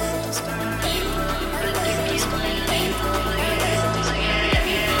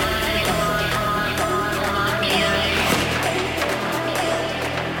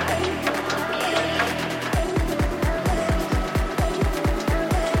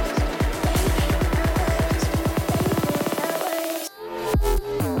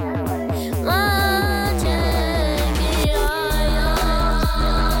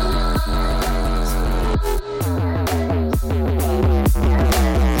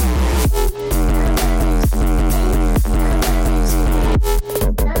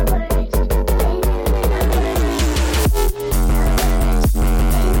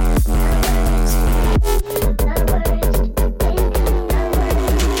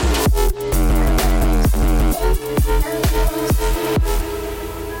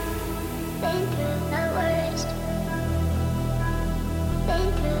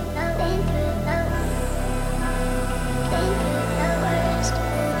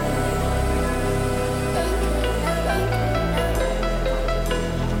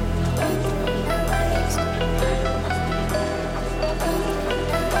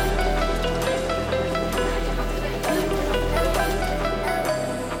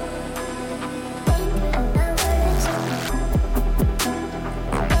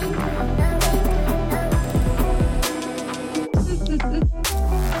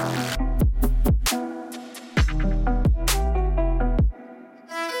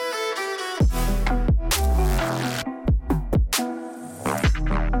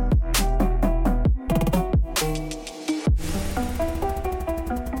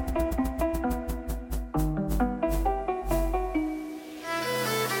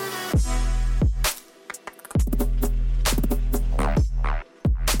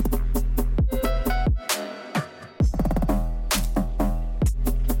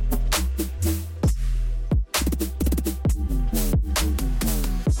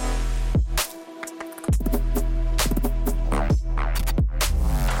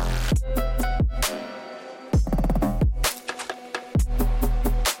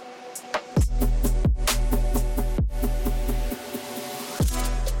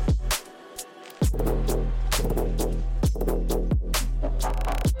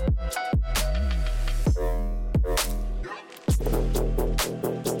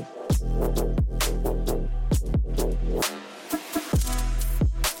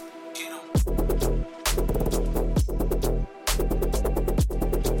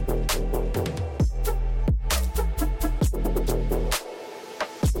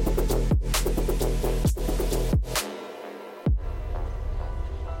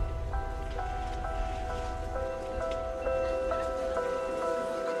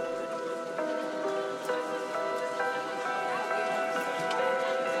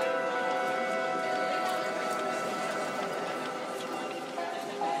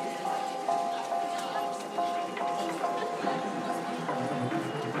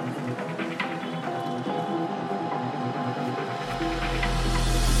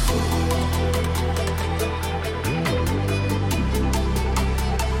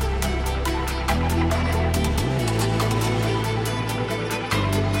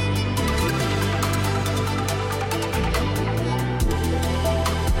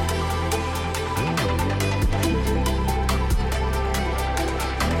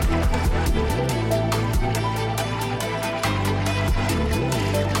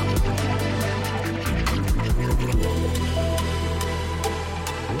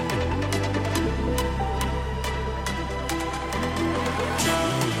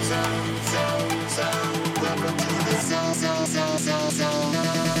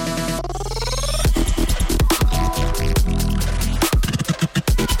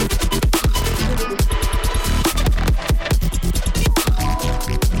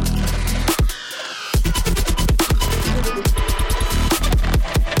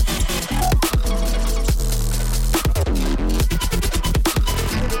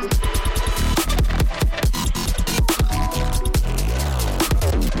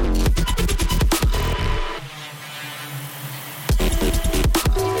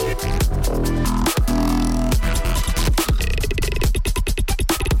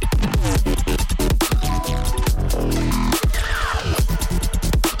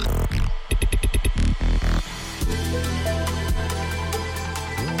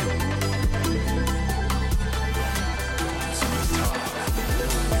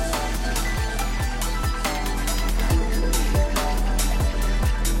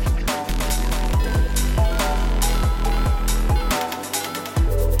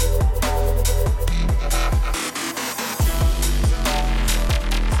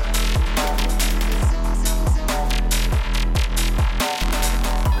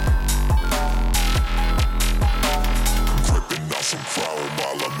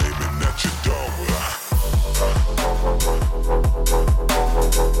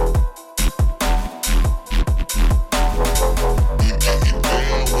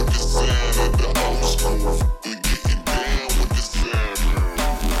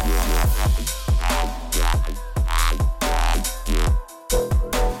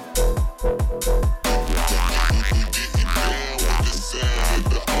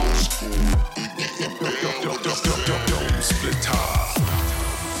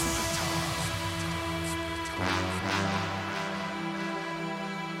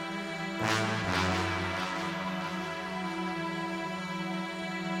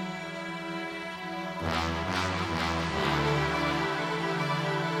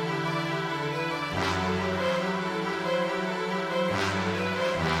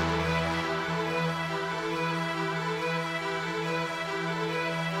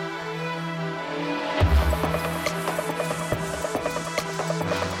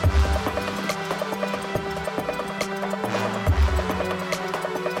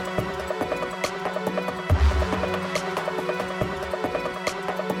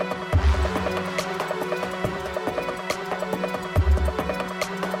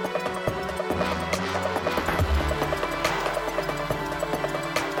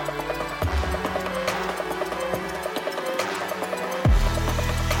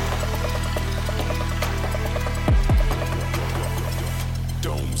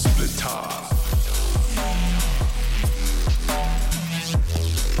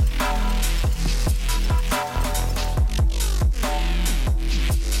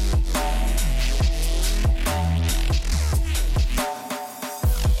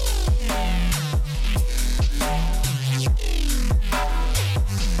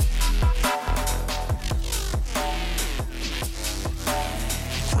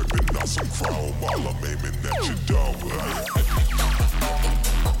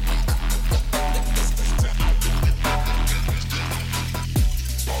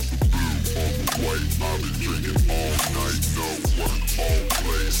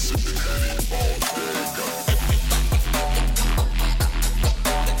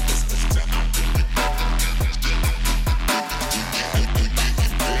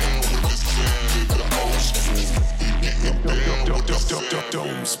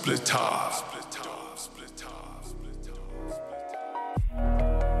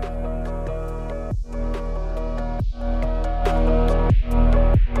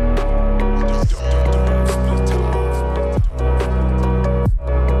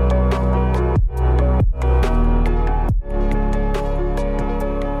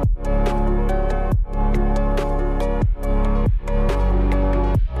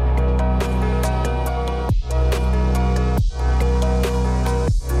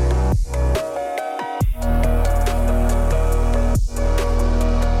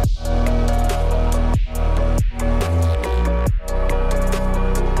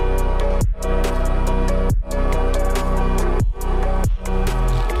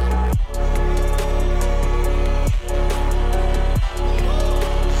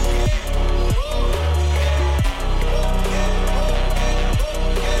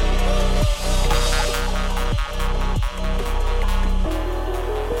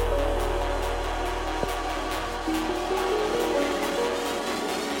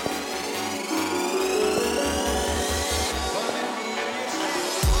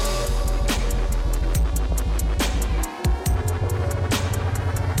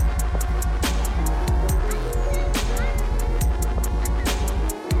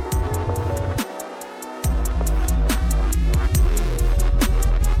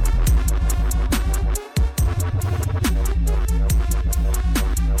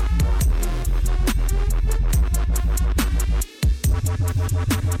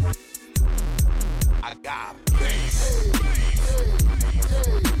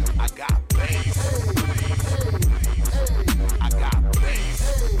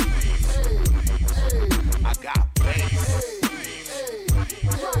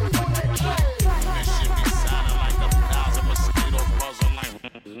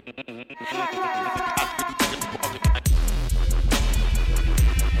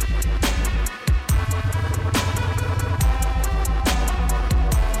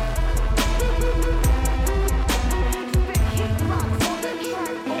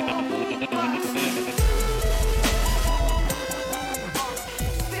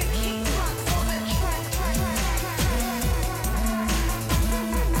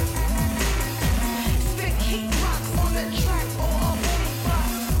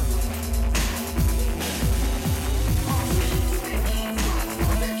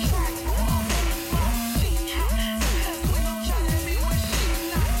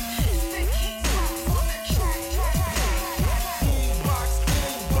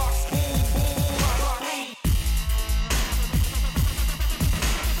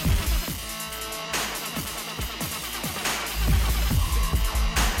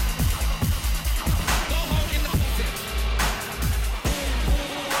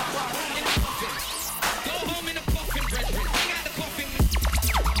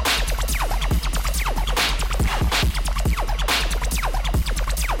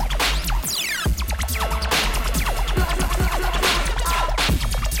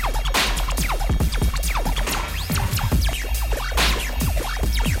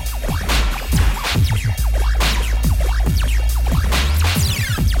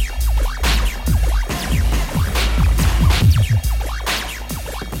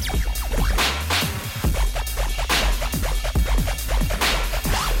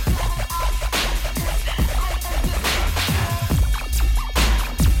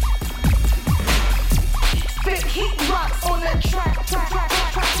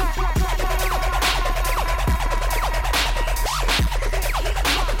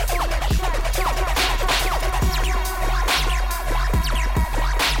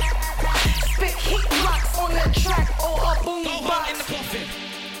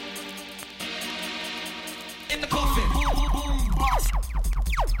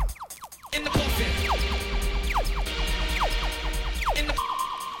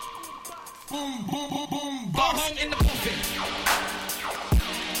 home in the coffin.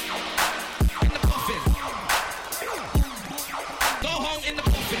 In the coffin. Go home in the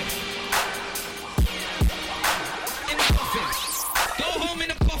coffin. In the coffin. Go home in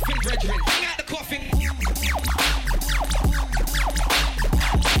the coffin, brethren. Bring out the coffin.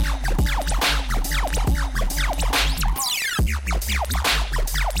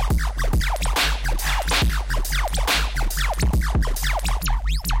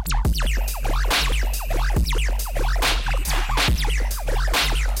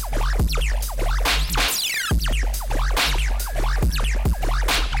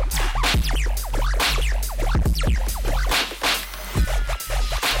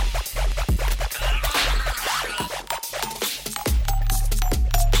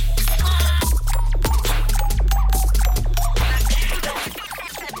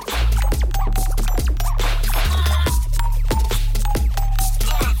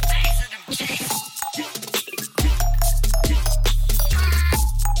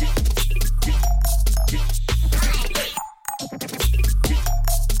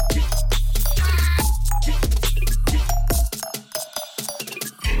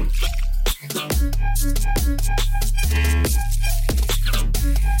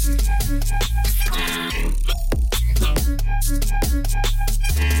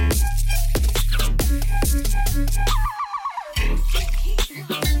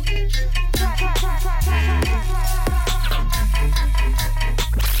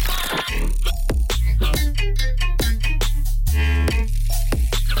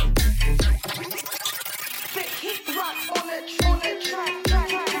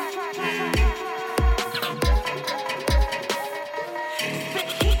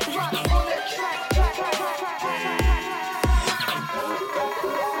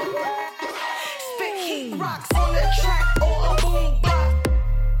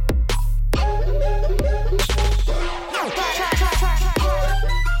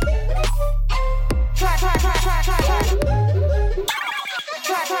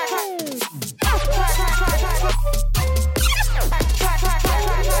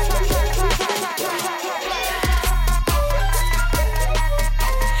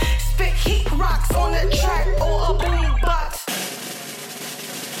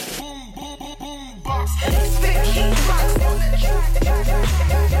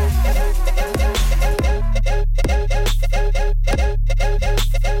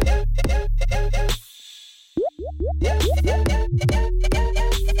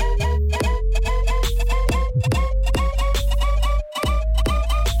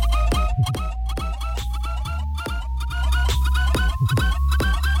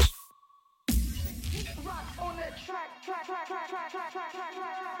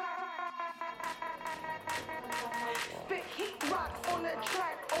 Spit heat rock on the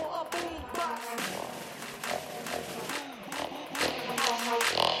track or a boom box.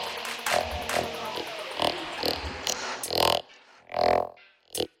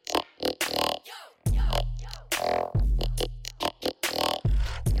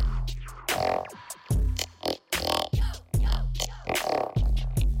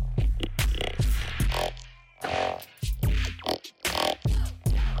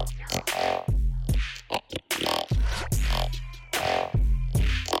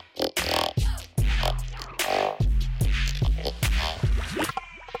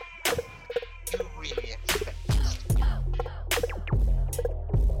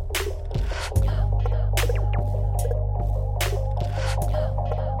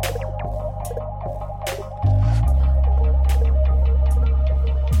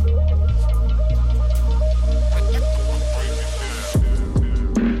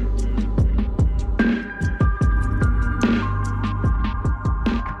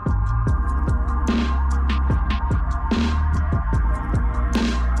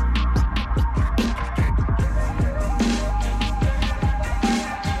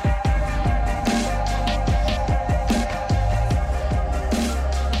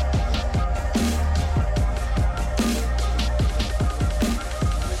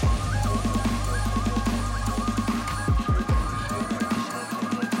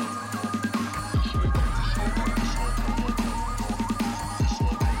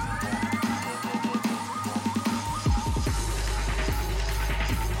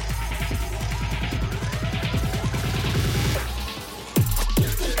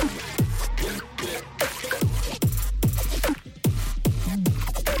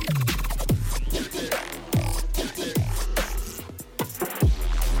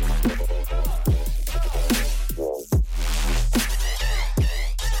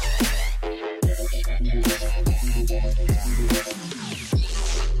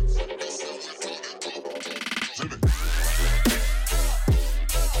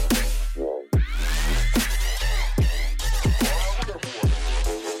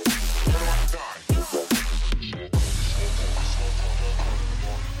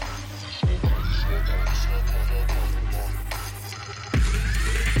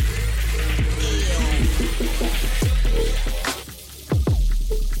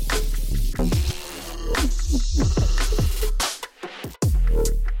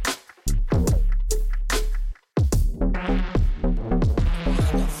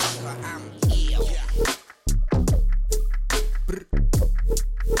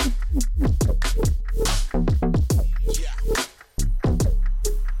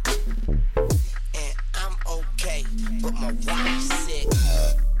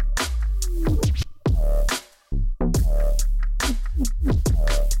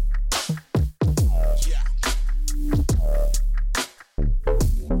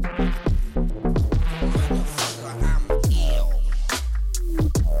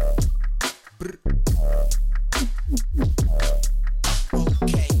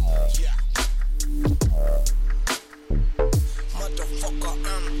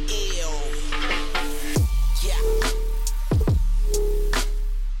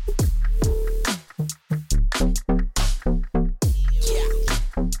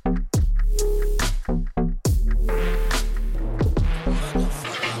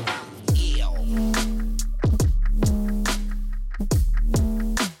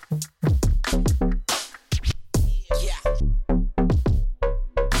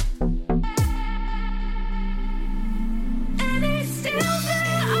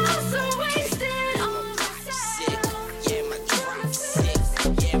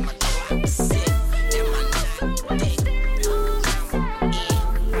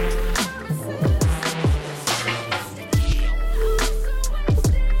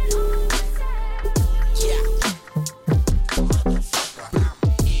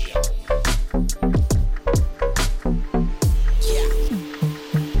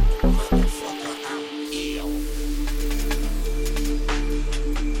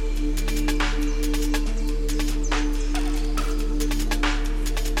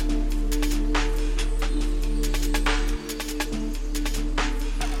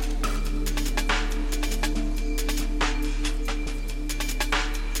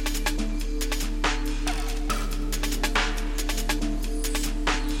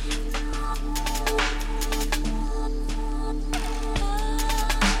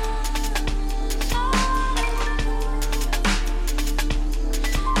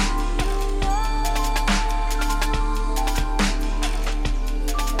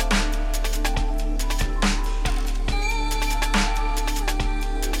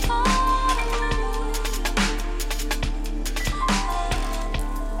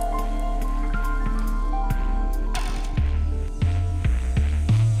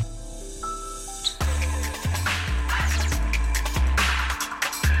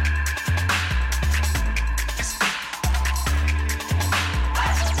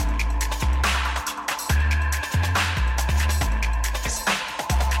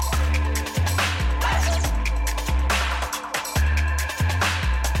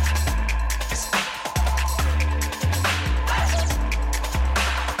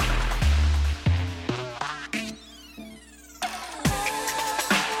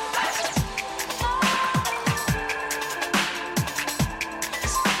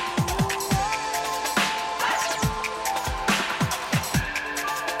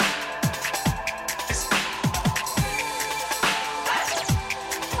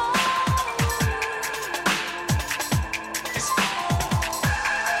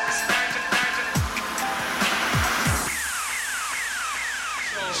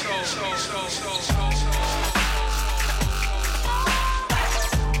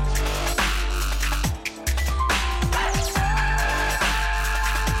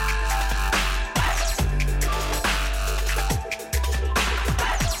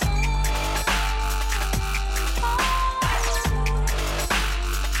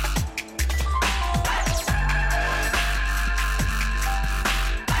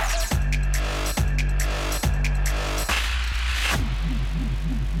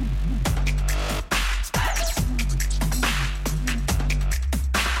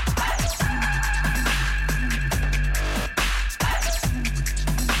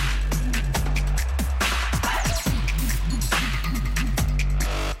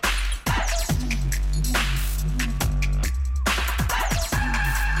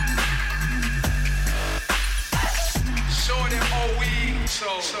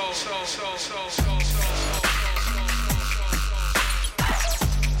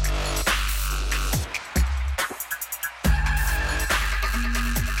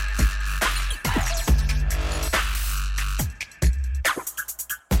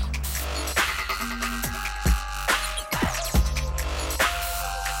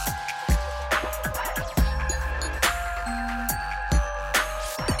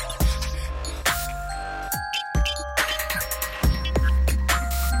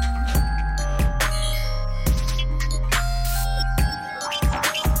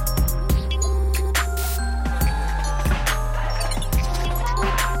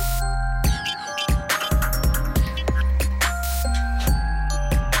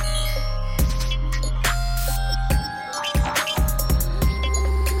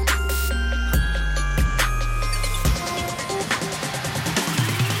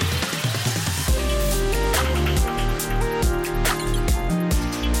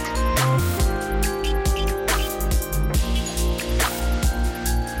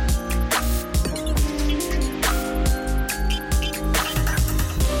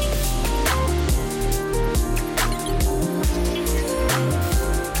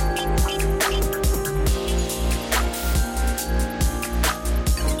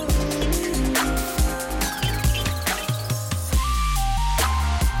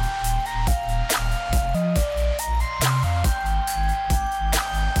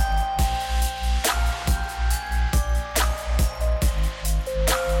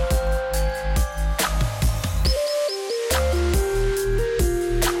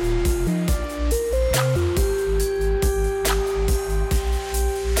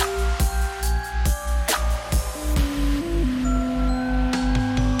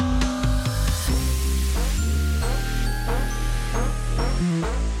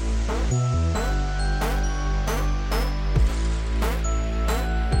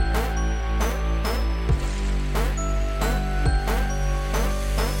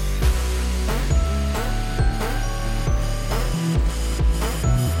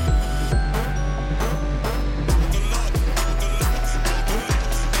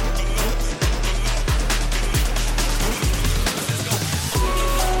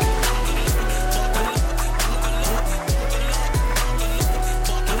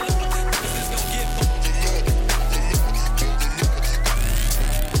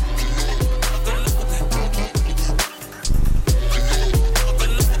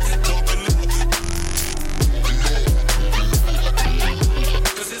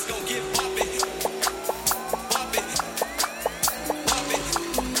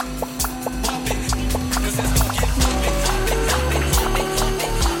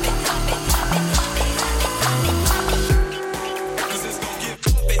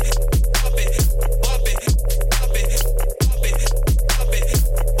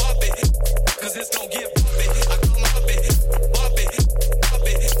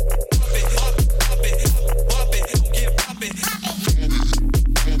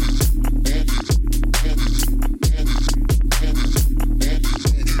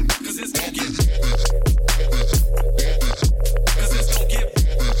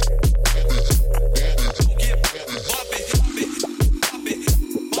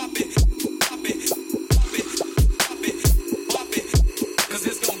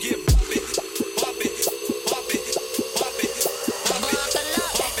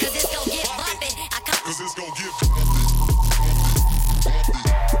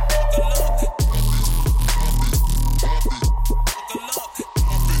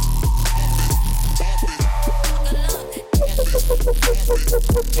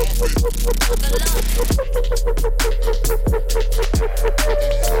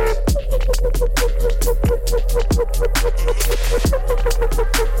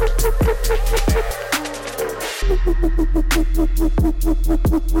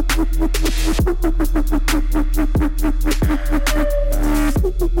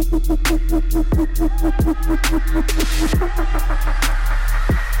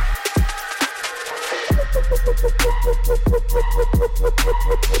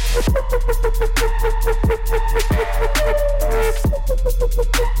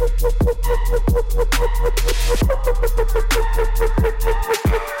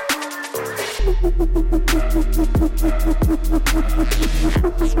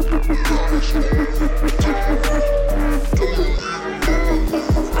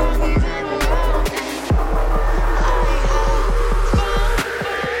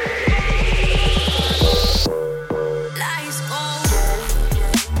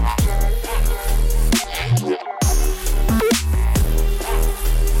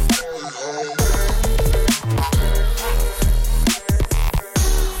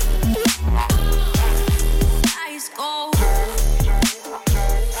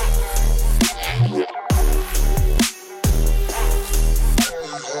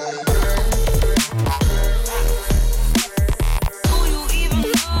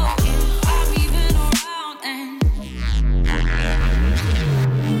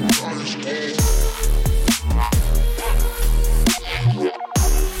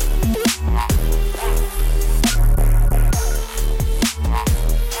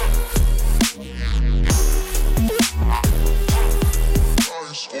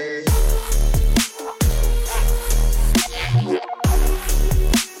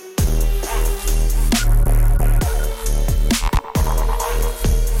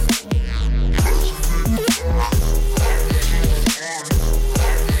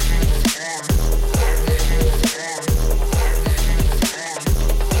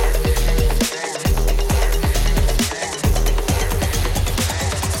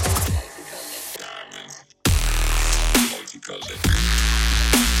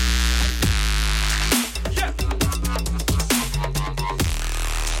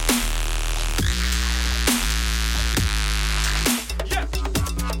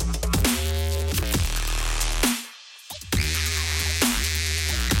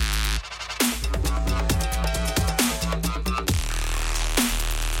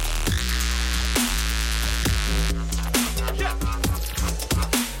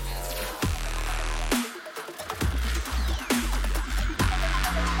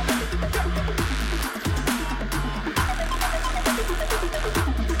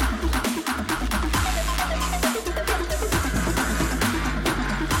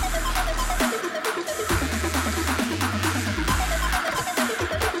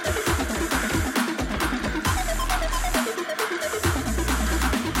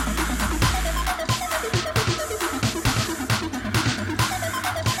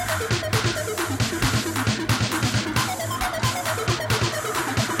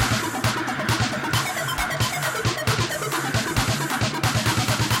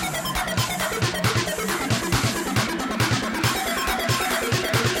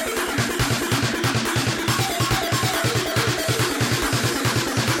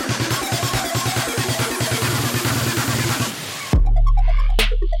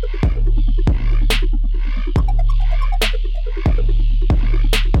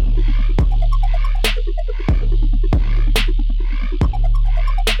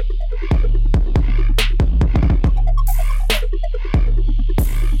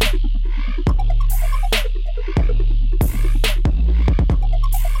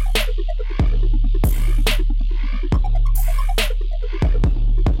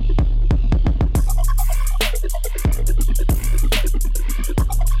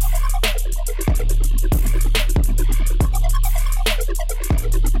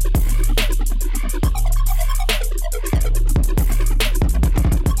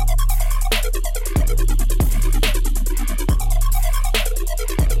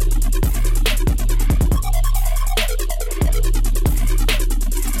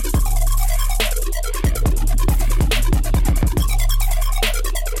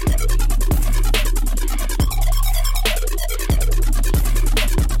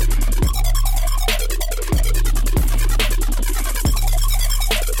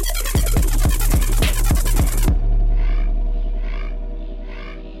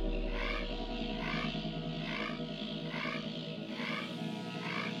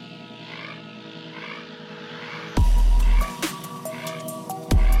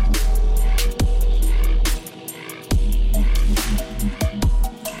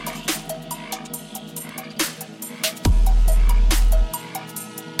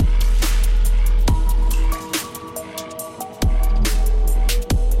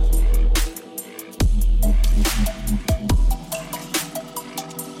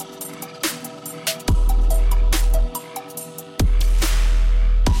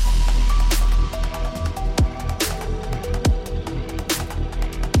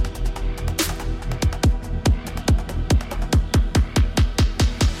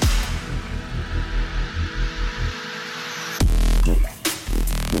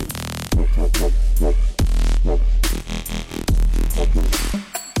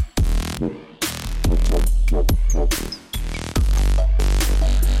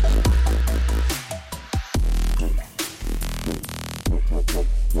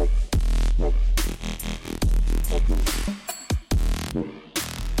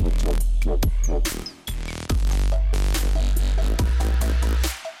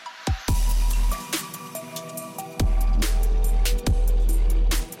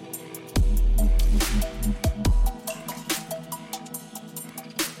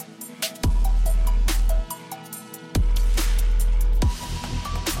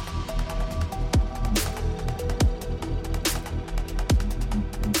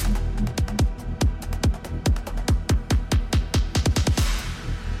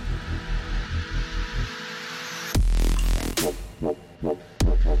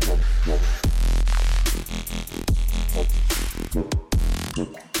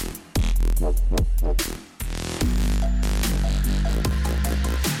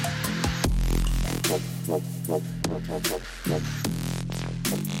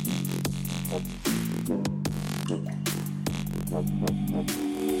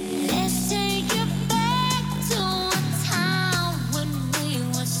 Let's take it back to